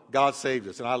how God saved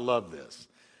us, and I love this.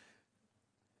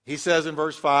 He says in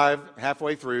verse 5,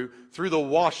 halfway through the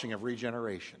washing of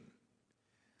regeneration.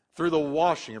 Through the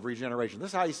washing of regeneration. This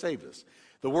is how he saved us.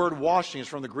 The word washing is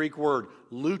from the Greek word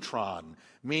lutron,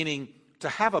 meaning to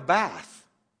have a bath.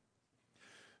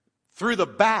 Through the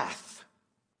bath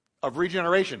of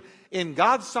regeneration. In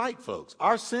God's sight, folks,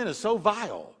 our sin is so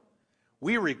vile,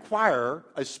 we require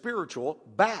a spiritual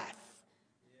bath.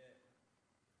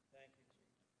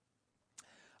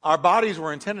 Our bodies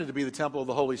were intended to be the temple of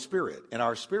the Holy Spirit, and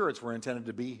our spirits were intended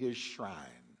to be his shrine.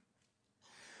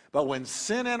 But when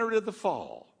sin entered at the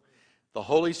fall, the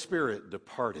Holy Spirit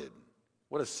departed.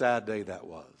 What a sad day that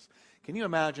was. Can you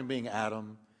imagine being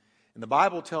Adam? And the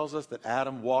Bible tells us that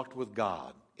Adam walked with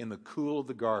God in the cool of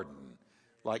the garden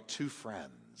like two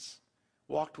friends.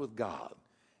 Walked with God.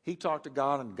 He talked to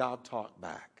God and God talked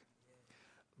back.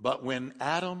 But when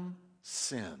Adam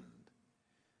sinned,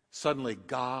 suddenly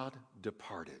God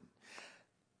departed.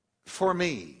 For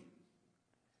me,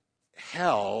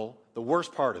 hell, the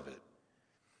worst part of it,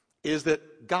 is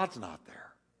that God's not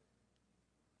there.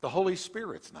 The Holy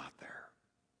Spirit's not there.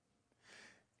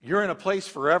 you're in a place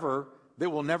forever that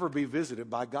will never be visited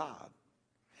by God.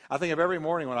 I think of every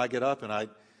morning when I get up and I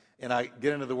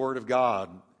get into the Word of God.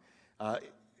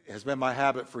 It has been my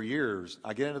habit for years.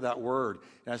 I get into that Word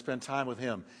and I spend time with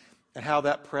Him. And how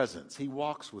that presence, He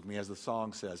walks with me, as the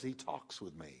song says. He talks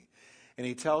with me. And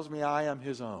He tells me I am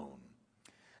His own.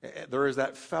 There is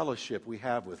that fellowship we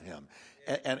have with Him.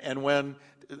 And when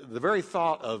the very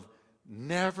thought of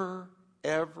never,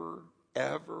 ever,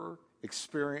 ever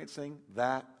experiencing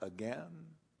that again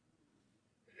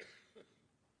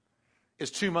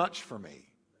is too much for me.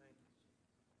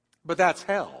 But that's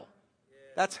hell.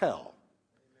 That's hell.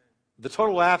 The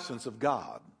total absence of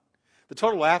God. The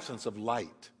total absence of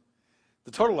light.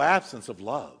 The total absence of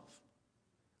love.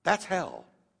 That's hell.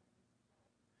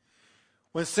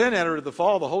 When sin entered the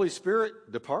fall, the Holy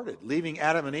Spirit departed, leaving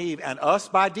Adam and Eve and us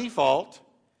by default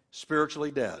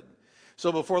spiritually dead.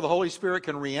 So before the Holy Spirit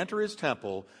can re-enter His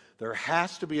temple, there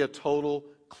has to be a total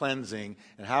cleansing.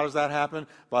 And how does that happen?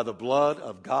 By the blood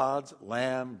of God's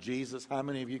Lamb, Jesus. How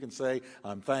many of you can say,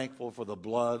 I'm thankful for the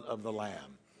blood of the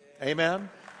Lamb? Amen?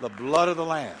 The blood of the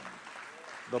Lamb.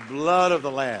 The blood of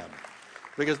the Lamb.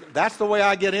 Because that's the way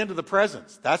I get into the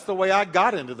presence. That's the way I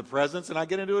got into the presence, and I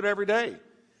get into it every day.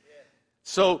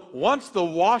 So once the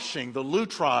washing, the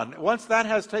lutron, once that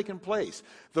has taken place,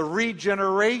 the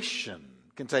regeneration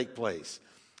can take place.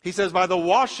 He says by the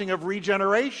washing of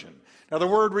regeneration. Now the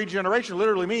word regeneration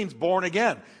literally means born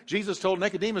again. Jesus told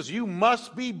Nicodemus, you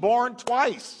must be born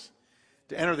twice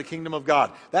to enter the kingdom of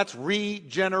God. That's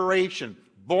regeneration.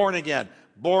 Born again.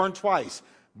 Born twice.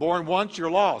 Born once,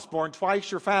 you're lost. Born twice,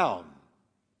 you're found.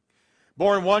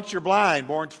 Born once, you're blind.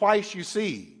 Born twice, you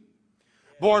see.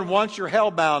 Born once, you're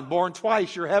hell-bound. Born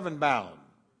twice, you're heaven-bound.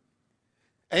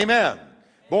 Amen.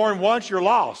 Born once, you're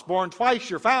lost. Born twice,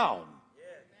 you're found.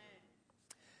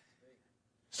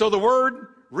 So the word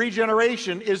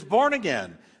regeneration is born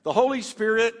again. The Holy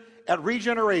Spirit at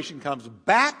regeneration comes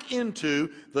back into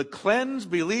the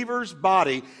cleansed believer's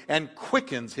body and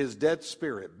quickens his dead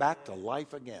spirit back to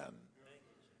life again.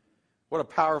 What a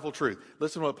powerful truth.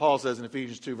 Listen to what Paul says in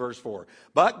Ephesians 2, verse 4.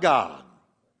 But God,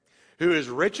 who is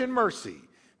rich in mercy,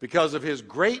 because of His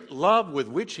great love with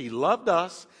which He loved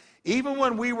us, even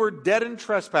when we were dead in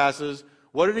trespasses,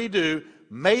 what did He do?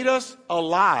 Made us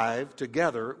alive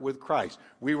together with Christ.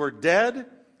 We were dead,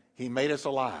 He made us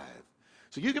alive.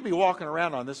 So you could be walking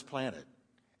around on this planet,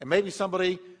 and maybe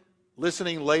somebody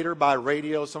listening later by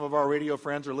radio, some of our radio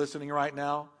friends are listening right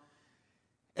now,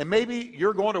 and maybe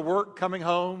you're going to work, coming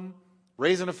home,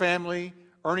 raising a family,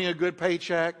 earning a good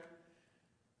paycheck,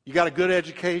 you got a good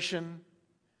education,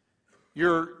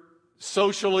 you're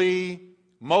socially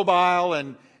mobile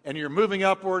and you're moving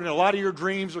upward, and a lot of your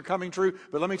dreams are coming true.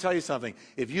 But let me tell you something.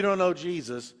 If you don't know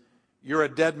Jesus, you're a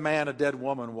dead man, a dead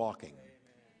woman walking.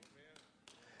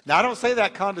 Now, I don't say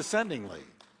that condescendingly.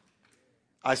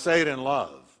 I say it in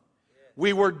love.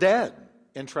 We were dead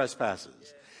in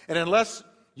trespasses. And unless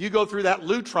you go through that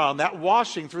lutron, that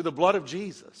washing through the blood of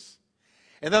Jesus,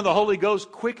 and then the Holy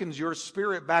Ghost quickens your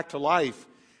spirit back to life,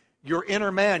 your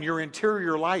inner man, your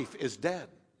interior life is dead.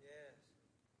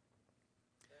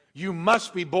 You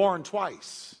must be born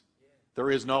twice.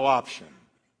 There is no option.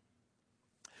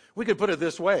 We could put it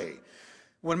this way.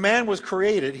 When man was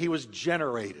created, he was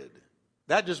generated.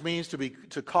 That just means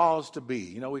to cause to be.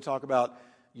 You know, we talk about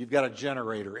you've got a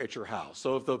generator at your house.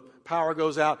 So if the power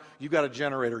goes out, you've got a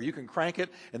generator. You can crank it,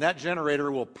 and that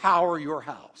generator will power your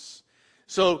house.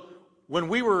 So when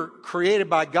we were created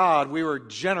by God, we were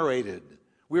generated.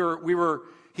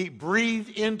 He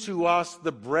breathed into us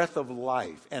the breath of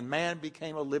life, and man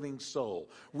became a living soul.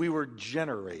 We were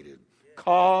generated,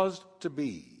 caused to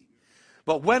be.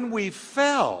 But when we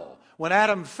fell, when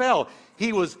Adam fell,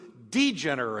 he was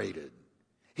degenerated.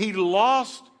 He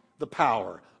lost the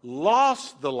power,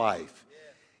 lost the life.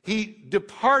 He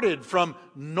departed from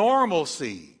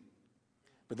normalcy.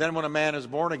 But then when a man is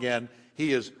born again,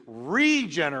 he is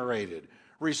regenerated,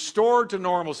 restored to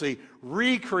normalcy,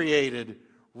 recreated,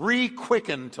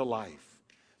 re-quickened to life.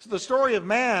 So the story of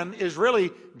man is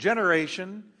really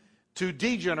generation to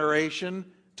degeneration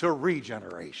to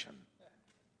regeneration.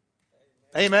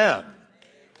 Amen.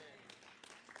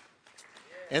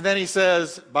 And then he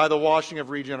says, by the washing of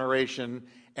regeneration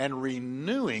and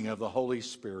renewing of the Holy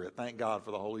Spirit. Thank God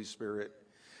for the Holy Spirit.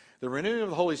 The renewing of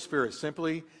the Holy Spirit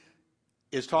simply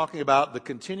is talking about the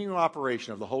continuing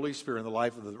operation of the Holy Spirit in the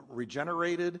life of the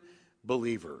regenerated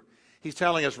believer. He's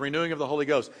telling us renewing of the Holy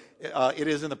Ghost. It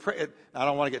is in I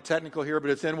don't want to get technical here,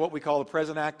 but it's in what we call the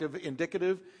present active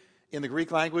indicative in the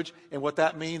Greek language. And what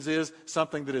that means is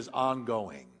something that is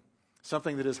ongoing,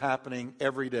 something that is happening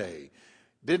every day.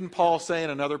 Didn't Paul say in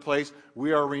another place,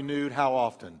 we are renewed how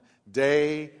often?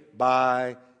 day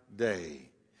by day.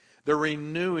 The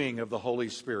renewing of the Holy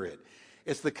Spirit.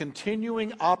 It's the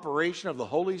continuing operation of the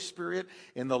Holy Spirit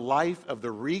in the life of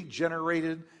the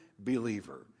regenerated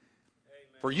believer.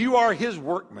 Amen. For you are his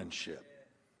workmanship,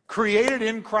 created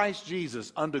in Christ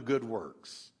Jesus unto good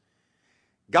works.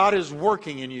 God is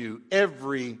working in you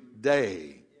every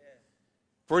day.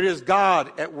 For it is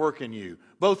God at work in you,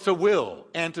 both to will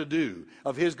and to do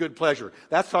of his good pleasure.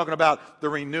 That's talking about the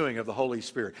renewing of the Holy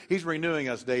Spirit. He's renewing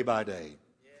us day by day.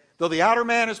 Though the outer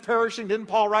man is perishing, didn't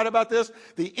Paul write about this?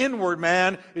 The inward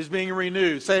man is being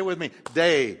renewed. Say it with me,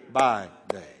 day by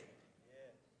day.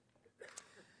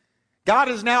 God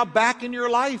is now back in your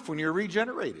life when you're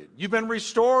regenerated. You've been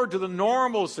restored to the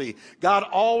normalcy God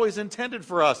always intended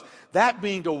for us. That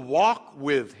being to walk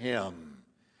with him.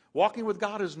 Walking with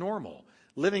God is normal.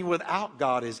 Living without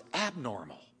God is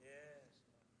abnormal.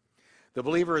 The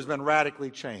believer has been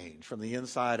radically changed from the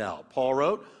inside out. Paul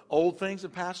wrote, old things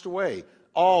have passed away.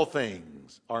 All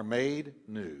things are made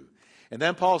new. And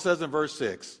then Paul says in verse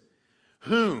 6,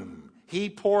 whom he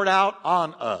poured out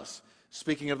on us,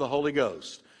 speaking of the Holy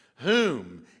Ghost,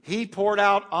 whom he poured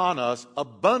out on us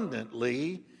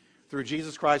abundantly through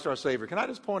Jesus Christ our Savior. Can I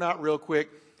just point out real quick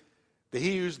that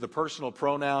he used the personal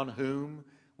pronoun whom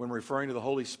when referring to the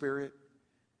Holy Spirit?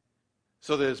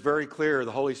 So that it's very clear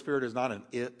the Holy Spirit is not an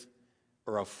it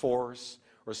or a force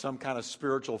or some kind of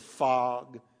spiritual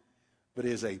fog, but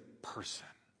is a person.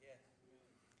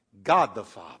 God the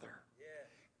Father,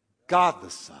 God the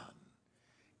Son,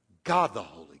 God the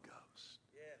Holy Ghost.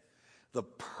 The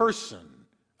person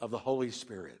of the Holy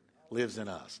Spirit lives in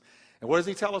us. And what does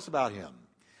he tell us about him?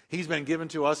 He's been given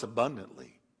to us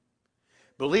abundantly.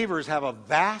 Believers have a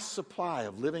vast supply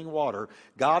of living water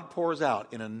God pours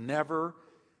out in a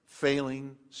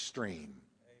never-failing stream.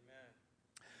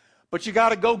 But you got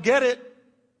to go get it.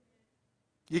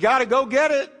 You got to go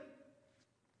get it.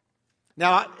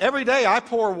 Now, every day I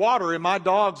pour water in my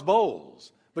dog's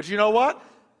bowls. But you know what?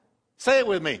 Say it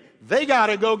with me. They got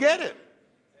to go get it. Amen.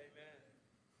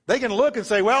 They can look and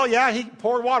say, well, yeah, he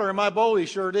poured water in my bowl. He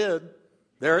sure did.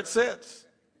 There it sits,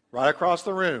 right across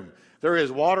the room. There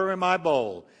is water in my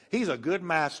bowl. He's a good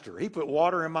master. He put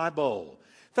water in my bowl.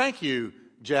 Thank you,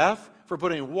 Jeff, for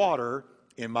putting water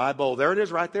in my bowl. There it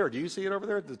is right there. Do you see it over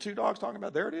there? The two dogs talking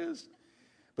about? There it is.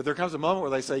 But there comes a moment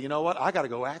where they say, you know what? I got to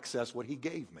go access what he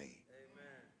gave me.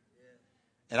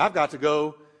 And I've got to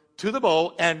go to the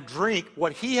bowl and drink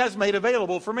what he has made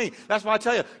available for me. That's why I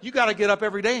tell you, you got to get up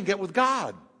every day and get with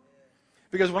God.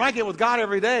 Because when I get with God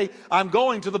every day, I'm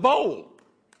going to the bowl.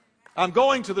 I'm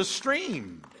going to the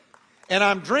stream. And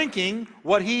I'm drinking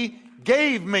what he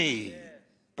gave me.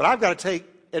 But I've got to take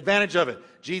advantage of it.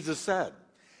 Jesus said,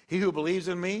 he who believes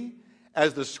in me,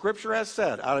 as the scripture has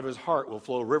said, out of his heart will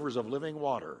flow rivers of living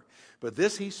water. But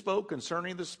this he spoke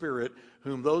concerning the Spirit,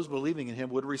 whom those believing in him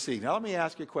would receive. Now let me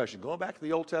ask you a question. Going back to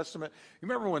the Old Testament, you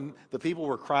remember when the people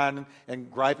were crying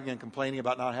and griping and complaining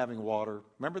about not having water?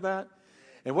 Remember that?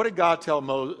 And what did God tell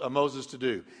Moses to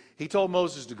do? He told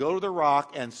Moses to go to the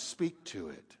rock and speak to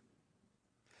it.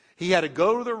 He had to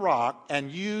go to the rock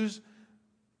and use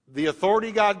the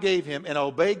authority God gave him and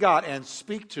obey God and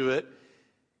speak to it.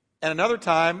 And another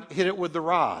time, hit it with the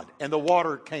rod, and the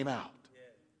water came out.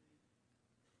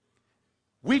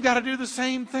 We've got to do the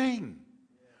same thing.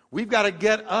 We've got to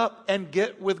get up and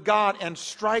get with God and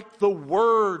strike the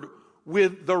word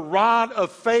with the rod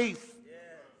of faith.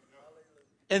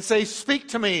 And say, speak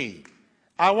to me.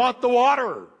 I want the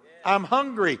water. I'm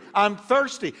hungry. I'm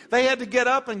thirsty. They had to get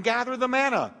up and gather the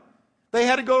manna. They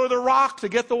had to go to the rock to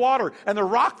get the water. And the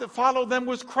rock that followed them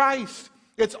was Christ.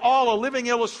 It's all a living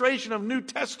illustration of New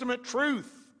Testament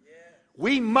truth.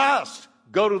 We must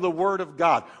go to the Word of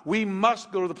God. We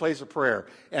must go to the place of prayer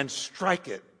and strike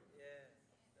it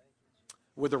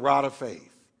with the rod of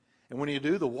faith. And when you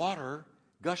do, the water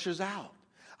gushes out.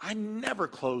 I never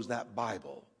close that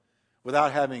Bible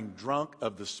without having drunk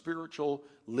of the spiritual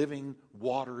living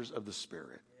waters of the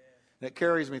Spirit. And it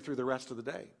carries me through the rest of the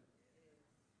day.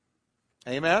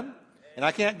 Amen? And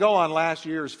I can't go on last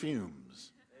year's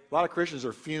fumes. A lot of Christians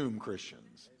are fume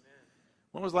Christians.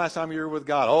 When was the last time you were with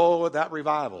God? Oh, that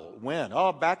revival. When?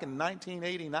 Oh, back in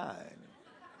 1989.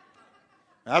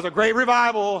 That was a great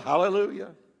revival.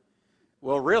 Hallelujah.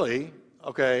 Well, really?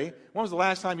 Okay. When was the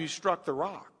last time you struck the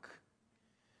rock?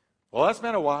 Well, that's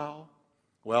been a while.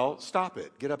 Well, stop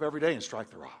it. Get up every day and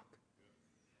strike the rock.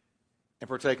 And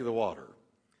partake of the water.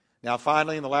 Now,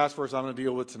 finally, in the last verse I'm going to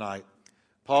deal with tonight,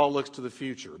 Paul looks to the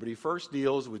future, but he first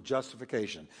deals with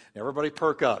justification. Now, everybody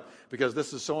perk up, because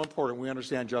this is so important we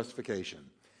understand justification.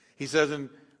 He says in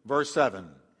verse 7,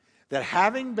 that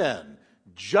having been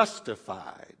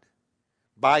justified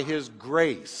by his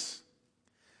grace.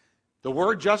 The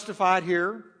word justified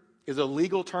here is a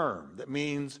legal term that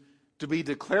means to be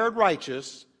declared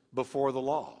righteous before the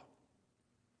law.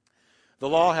 The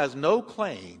law has no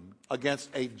claim against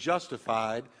a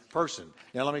justified person.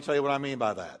 Now let me tell you what I mean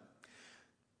by that.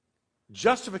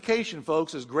 Justification,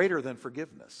 folks, is greater than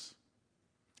forgiveness.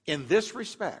 In this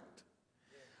respect,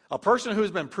 a person who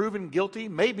has been proven guilty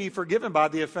may be forgiven by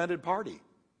the offended party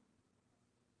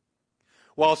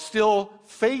while still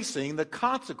facing the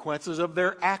consequences of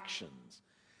their actions.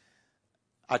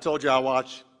 I told you I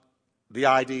watch the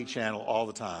ID channel all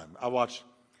the time. I watch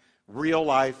real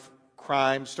life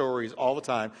crime stories all the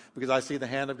time because I see the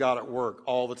hand of God at work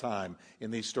all the time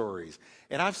in these stories.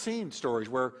 And I've seen stories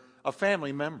where a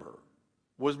family member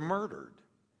was murdered.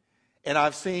 And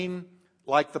I've seen,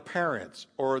 like, the parents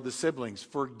or the siblings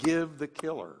forgive the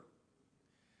killer.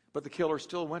 But the killer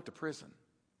still went to prison.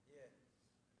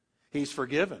 He's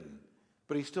forgiven,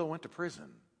 but he still went to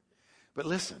prison. But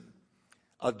listen,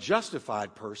 a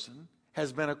justified person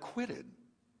has been acquitted.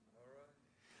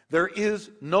 There is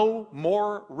no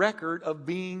more record of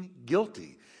being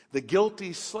guilty. The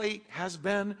guilty slate has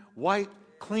been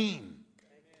wiped clean.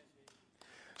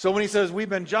 So when he says we've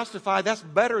been justified, that's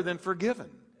better than forgiven.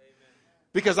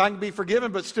 Because I can be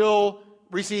forgiven but still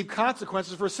receive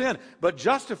consequences for sin. But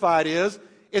justified is,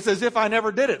 it's as if I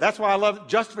never did it. That's why I love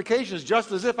justification, is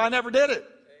just as if I never did it.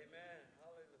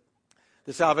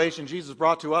 The salvation Jesus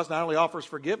brought to us not only offers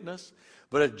forgiveness,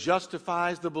 but it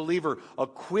justifies the believer,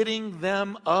 acquitting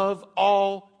them of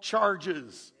all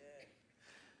charges.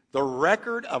 The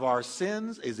record of our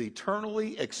sins is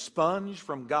eternally expunged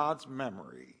from God's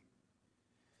memory.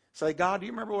 Say, God, do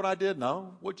you remember what I did?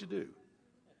 No. What'd you do?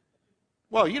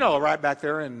 Well, right back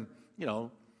there in,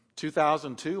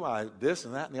 2002, I this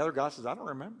and that and the other. God says, I don't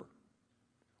remember.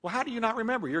 Well, how do you not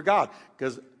remember? You're God.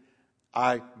 Because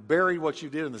I buried what you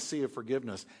did in the sea of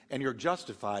forgiveness, and you're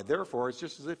justified. Therefore, it's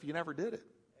just as if you never did it.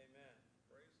 Amen.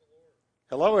 Praise the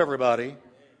Lord. Hello, everybody. Amen.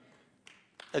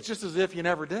 It's just as if you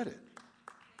never did it.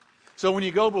 So when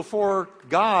you go before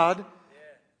God,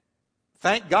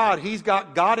 thank God he's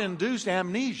got God-induced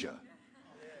amnesia.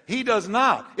 He does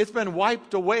not. It's been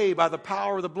wiped away by the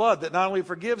power of the blood that not only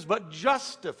forgives, but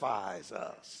justifies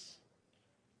us.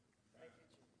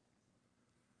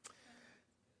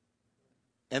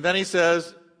 And then he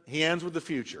says, he ends with the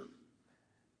future,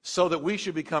 so that we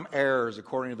should become heirs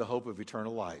according to the hope of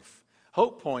eternal life.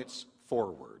 Hope points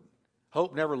forward.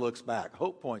 Hope never looks back.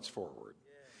 Hope points forward.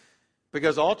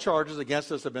 Because all charges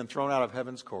against us have been thrown out of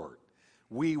heaven's court.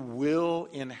 We will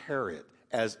inherit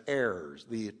as heirs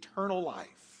the eternal life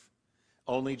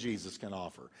only Jesus can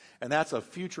offer. And that's a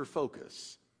future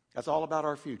focus. That's all about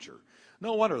our future.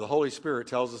 No wonder the Holy Spirit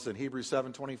tells us in Hebrews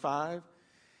 7:25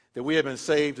 that we have been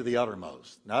saved to the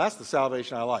uttermost. Now that's the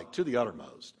salvation I like, to the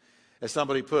uttermost. As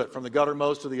somebody put, from the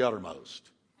guttermost to the uttermost.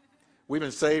 We've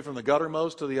been saved from the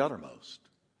guttermost to the uttermost.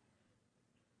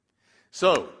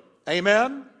 So,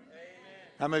 amen? Amen.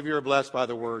 How many of you are blessed by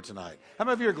the word tonight? How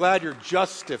many of you are glad you're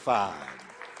justified?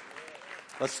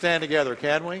 Let's stand together,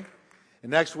 can we? And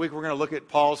next week we're going to look at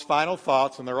Paul's final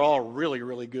thoughts, and they're all really,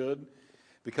 really good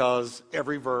because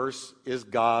every verse is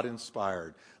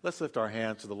God-inspired. Let's lift our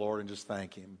hands to the Lord and just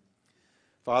thank Him.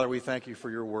 Father, we thank you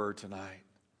for your word tonight.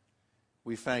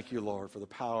 We thank you, Lord, for the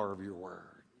power of your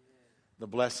word, the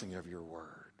blessing of your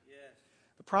word,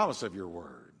 the promise of your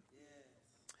word.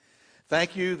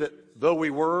 Thank you that though we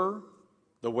were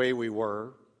the way we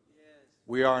were,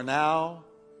 we are now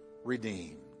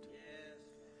redeemed.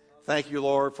 Thank you,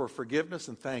 Lord, for forgiveness,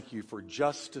 and thank you for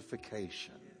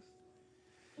justification.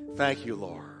 Thank you,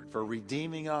 Lord, for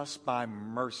redeeming us by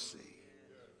mercy.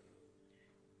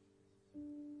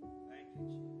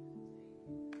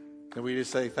 And we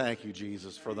just say thank you,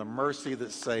 Jesus, for the mercy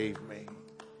that saved me.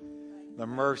 The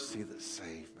mercy that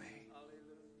saved me.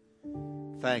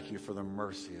 Thank you for the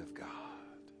mercy of God.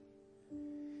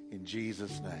 In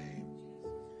Jesus' name.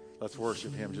 Let's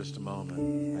worship Him just a moment.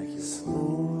 Thank you,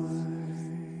 Lord.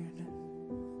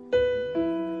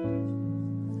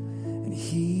 And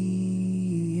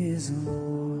He is Lord.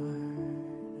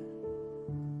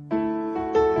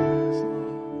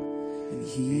 And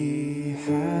He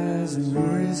has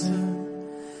risen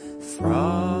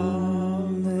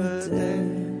from the dead,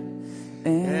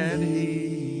 and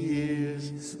He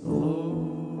is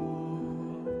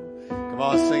Lord. Come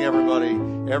on, sing, everybody.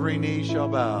 Every knee shall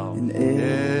bow. And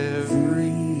every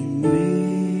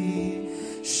knee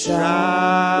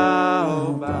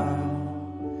shall bow.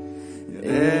 And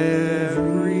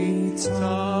every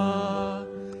tongue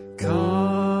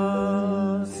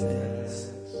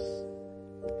confess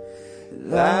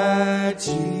that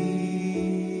Jesus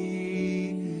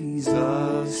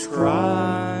Jesus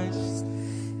Christ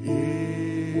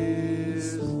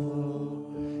is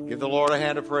Lord. Give the Lord a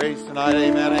hand of praise tonight.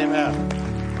 Amen, amen.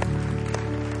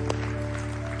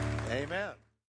 Amen.